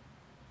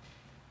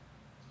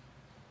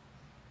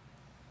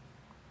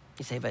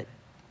 You say, but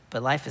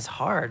life is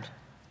hard.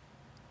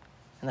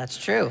 And that's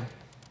true.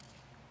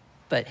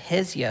 But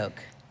his yoke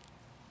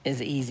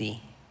is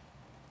easy.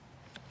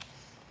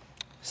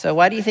 So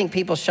why do you think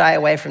people shy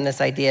away from this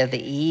idea of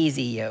the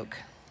easy yoke?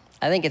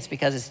 I think it's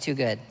because it's too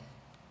good.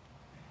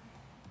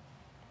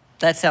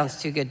 That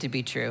sounds too good to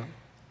be true.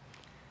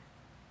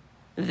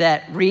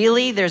 That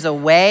really there's a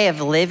way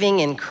of living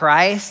in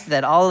Christ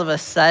that all of a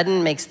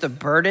sudden makes the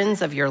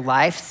burdens of your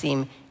life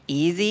seem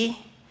easy,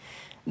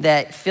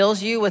 that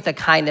fills you with a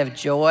kind of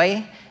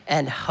joy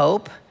and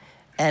hope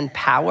and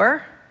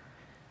power,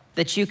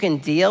 that you can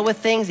deal with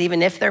things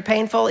even if they're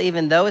painful,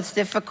 even though it's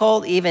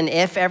difficult, even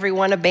if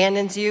everyone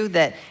abandons you,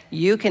 that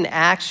you can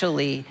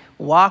actually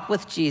walk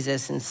with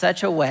Jesus in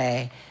such a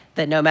way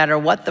that no matter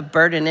what the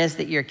burden is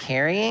that you're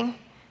carrying,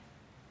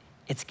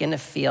 it's going to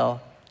feel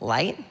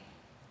light.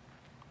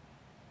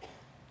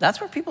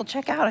 That's where people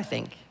check out, I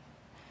think.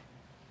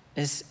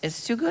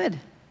 It's too good.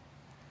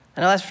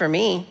 I know that's for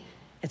me.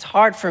 It's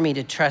hard for me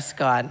to trust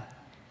God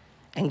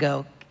and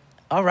go,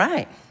 all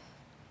right.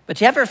 But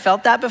you ever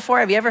felt that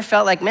before? Have you ever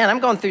felt like, man, I'm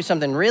going through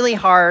something really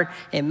hard.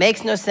 It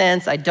makes no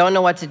sense. I don't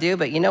know what to do.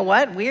 But you know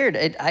what? Weird.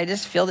 I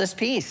just feel this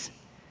peace.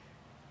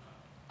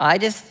 I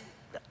just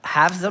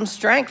have some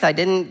strength. I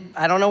don't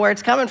know where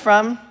it's coming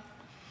from.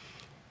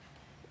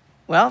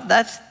 Well,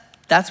 that's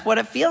what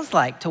it feels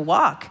like to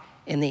walk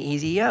in the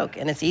easy yoke.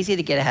 And it's easy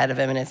to get ahead of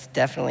him, and it's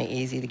definitely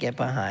easy to get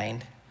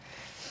behind.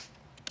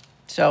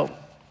 So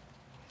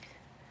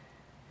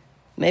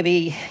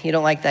maybe you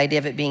don't like the idea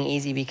of it being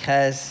easy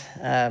because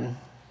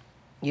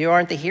you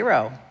aren't the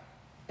hero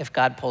if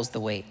God pulls the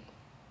weight.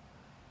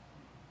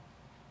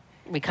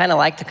 We kind of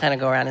like to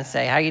go around and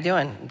say, how are you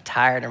doing? I'm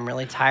tired. I'm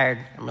really tired.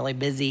 I'm really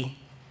busy.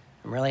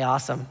 I'm really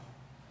awesome.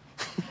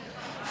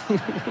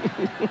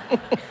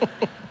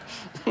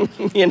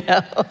 You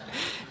know?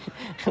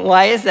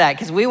 Why is that?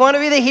 Because we want to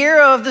be the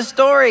hero of the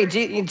story.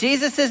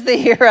 Jesus is the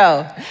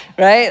hero,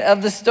 right,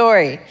 of the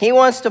story. He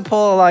wants to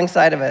pull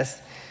alongside of us.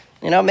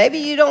 You know, maybe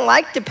you don't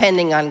like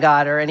depending on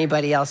God or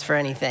anybody else for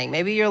anything.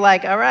 Maybe you're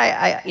like, all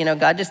right,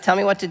 God, just tell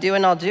me what to do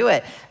and I'll do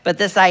it. But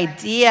this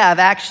idea of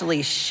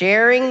actually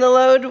sharing the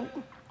load,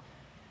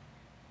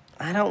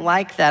 I don't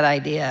like that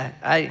idea.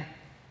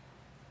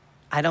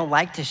 I don't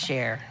like to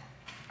share.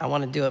 I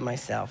want to do it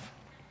myself.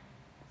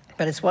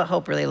 But it's what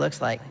hope really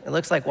looks like. It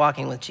looks like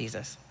walking with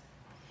Jesus,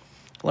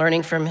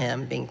 learning from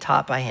him, being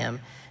taught by him,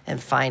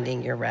 and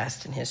finding your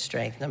rest in his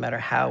strength, no matter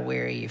how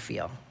weary you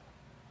feel.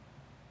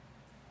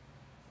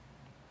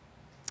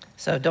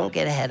 So don't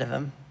get ahead of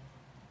him.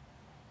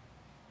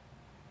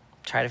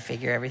 Try to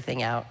figure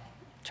everything out.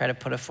 Try to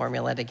put a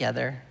formula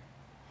together.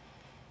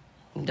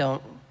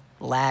 Don't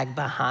lag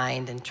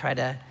behind and try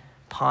to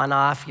pawn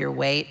off your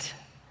weight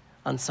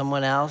on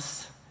someone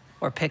else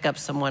or pick up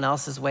someone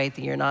else's weight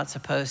that you're not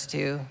supposed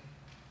to.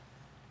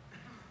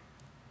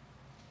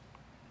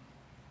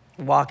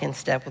 Walk in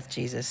step with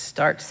Jesus.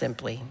 Start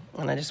simply.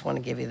 And I just want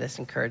to give you this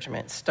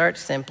encouragement. Start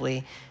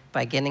simply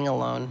by getting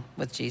alone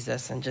with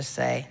Jesus and just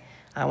say,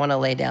 I want to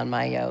lay down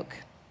my yoke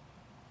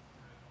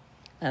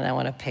and I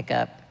want to pick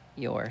up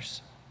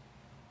yours.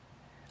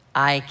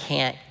 I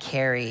can't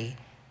carry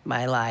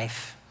my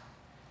life.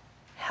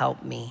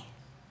 Help me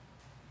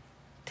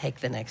take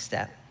the next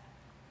step.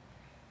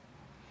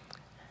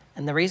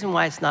 And the reason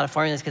why it's not a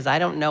formula is because I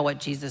don't know what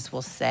Jesus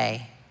will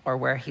say or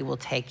where he will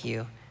take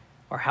you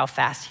or how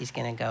fast he's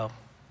going to go.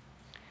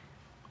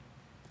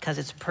 Because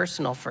it's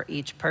personal for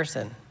each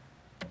person.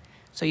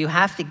 So you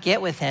have to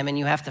get with him and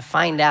you have to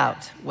find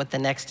out what the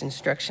next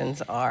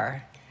instructions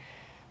are.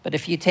 But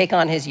if you take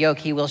on his yoke,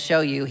 he will show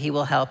you, he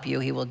will help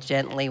you, he will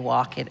gently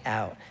walk it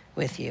out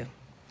with you.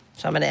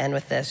 So I'm going to end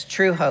with this.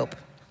 True hope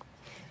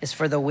is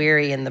for the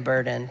weary and the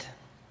burdened.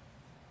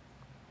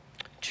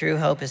 True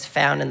hope is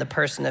found in the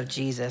person of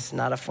Jesus,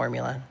 not a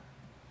formula.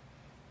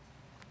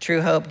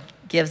 True hope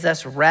gives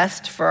us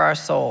rest for our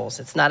souls.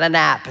 It's not a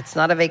nap. It's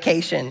not a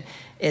vacation.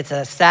 It's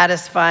a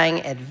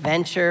satisfying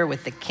adventure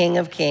with the King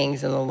of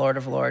Kings and the Lord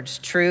of Lords.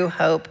 True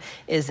hope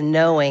is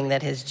knowing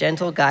that his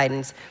gentle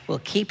guidance will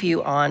keep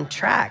you on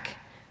track.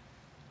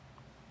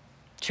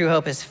 True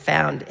hope is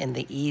found in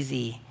the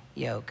easy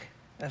yoke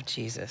of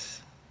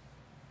Jesus.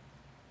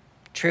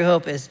 True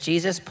hope is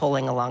Jesus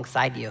pulling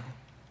alongside you.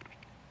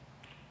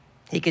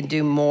 He can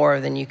do more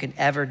than you could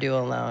ever do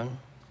alone.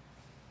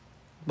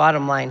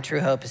 Bottom line, true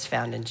hope is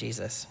found in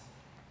Jesus.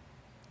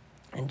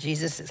 And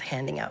Jesus is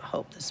handing out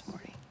hope this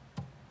morning.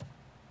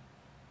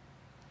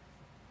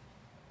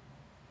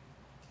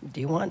 Do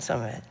you want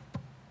some of it?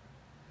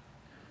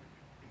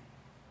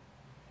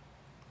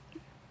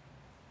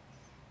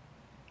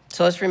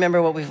 So let's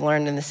remember what we've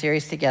learned in the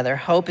series together.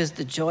 Hope is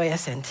the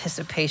joyous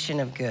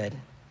anticipation of good,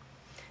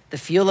 the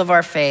fuel of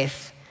our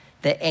faith,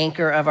 the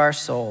anchor of our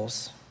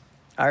souls,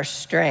 our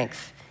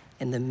strength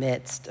in the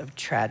midst of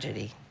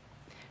tragedy.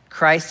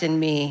 Christ in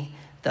me,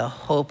 the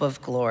hope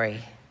of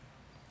glory.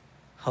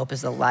 Hope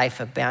is a life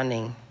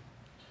abounding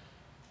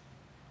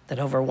that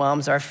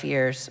overwhelms our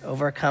fears,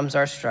 overcomes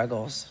our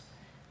struggles,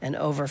 and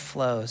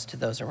overflows to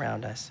those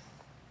around us.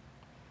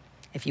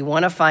 If you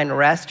want to find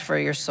rest for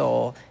your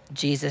soul,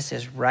 Jesus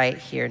is right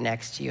here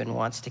next to you and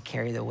wants to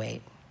carry the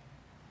weight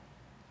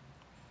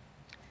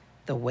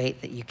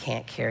that you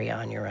can't carry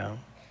on your own.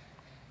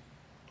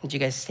 Would you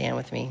guys stand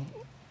with me?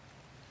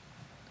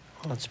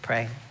 Let's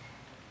pray.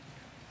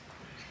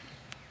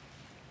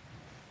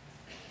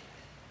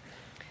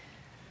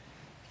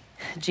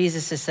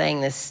 Jesus is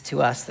saying this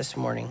to us this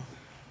morning.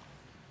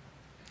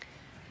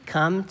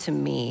 Come to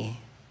me,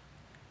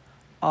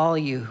 all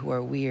you who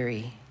are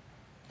weary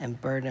and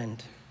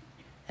burdened,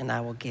 and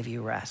I will give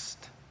you rest.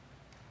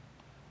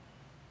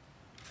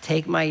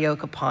 Take my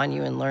yoke upon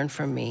you and learn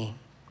from me,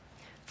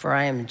 for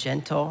I am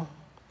gentle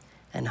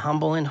and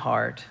humble in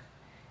heart,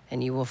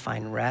 and you will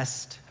find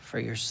rest for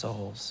your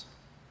souls.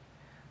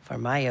 For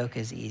my yoke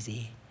is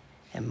easy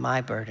and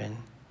my burden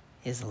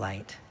is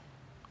light.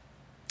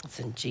 It's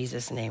in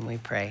Jesus' name we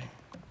pray.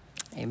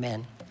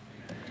 Amen.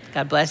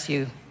 God bless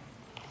you.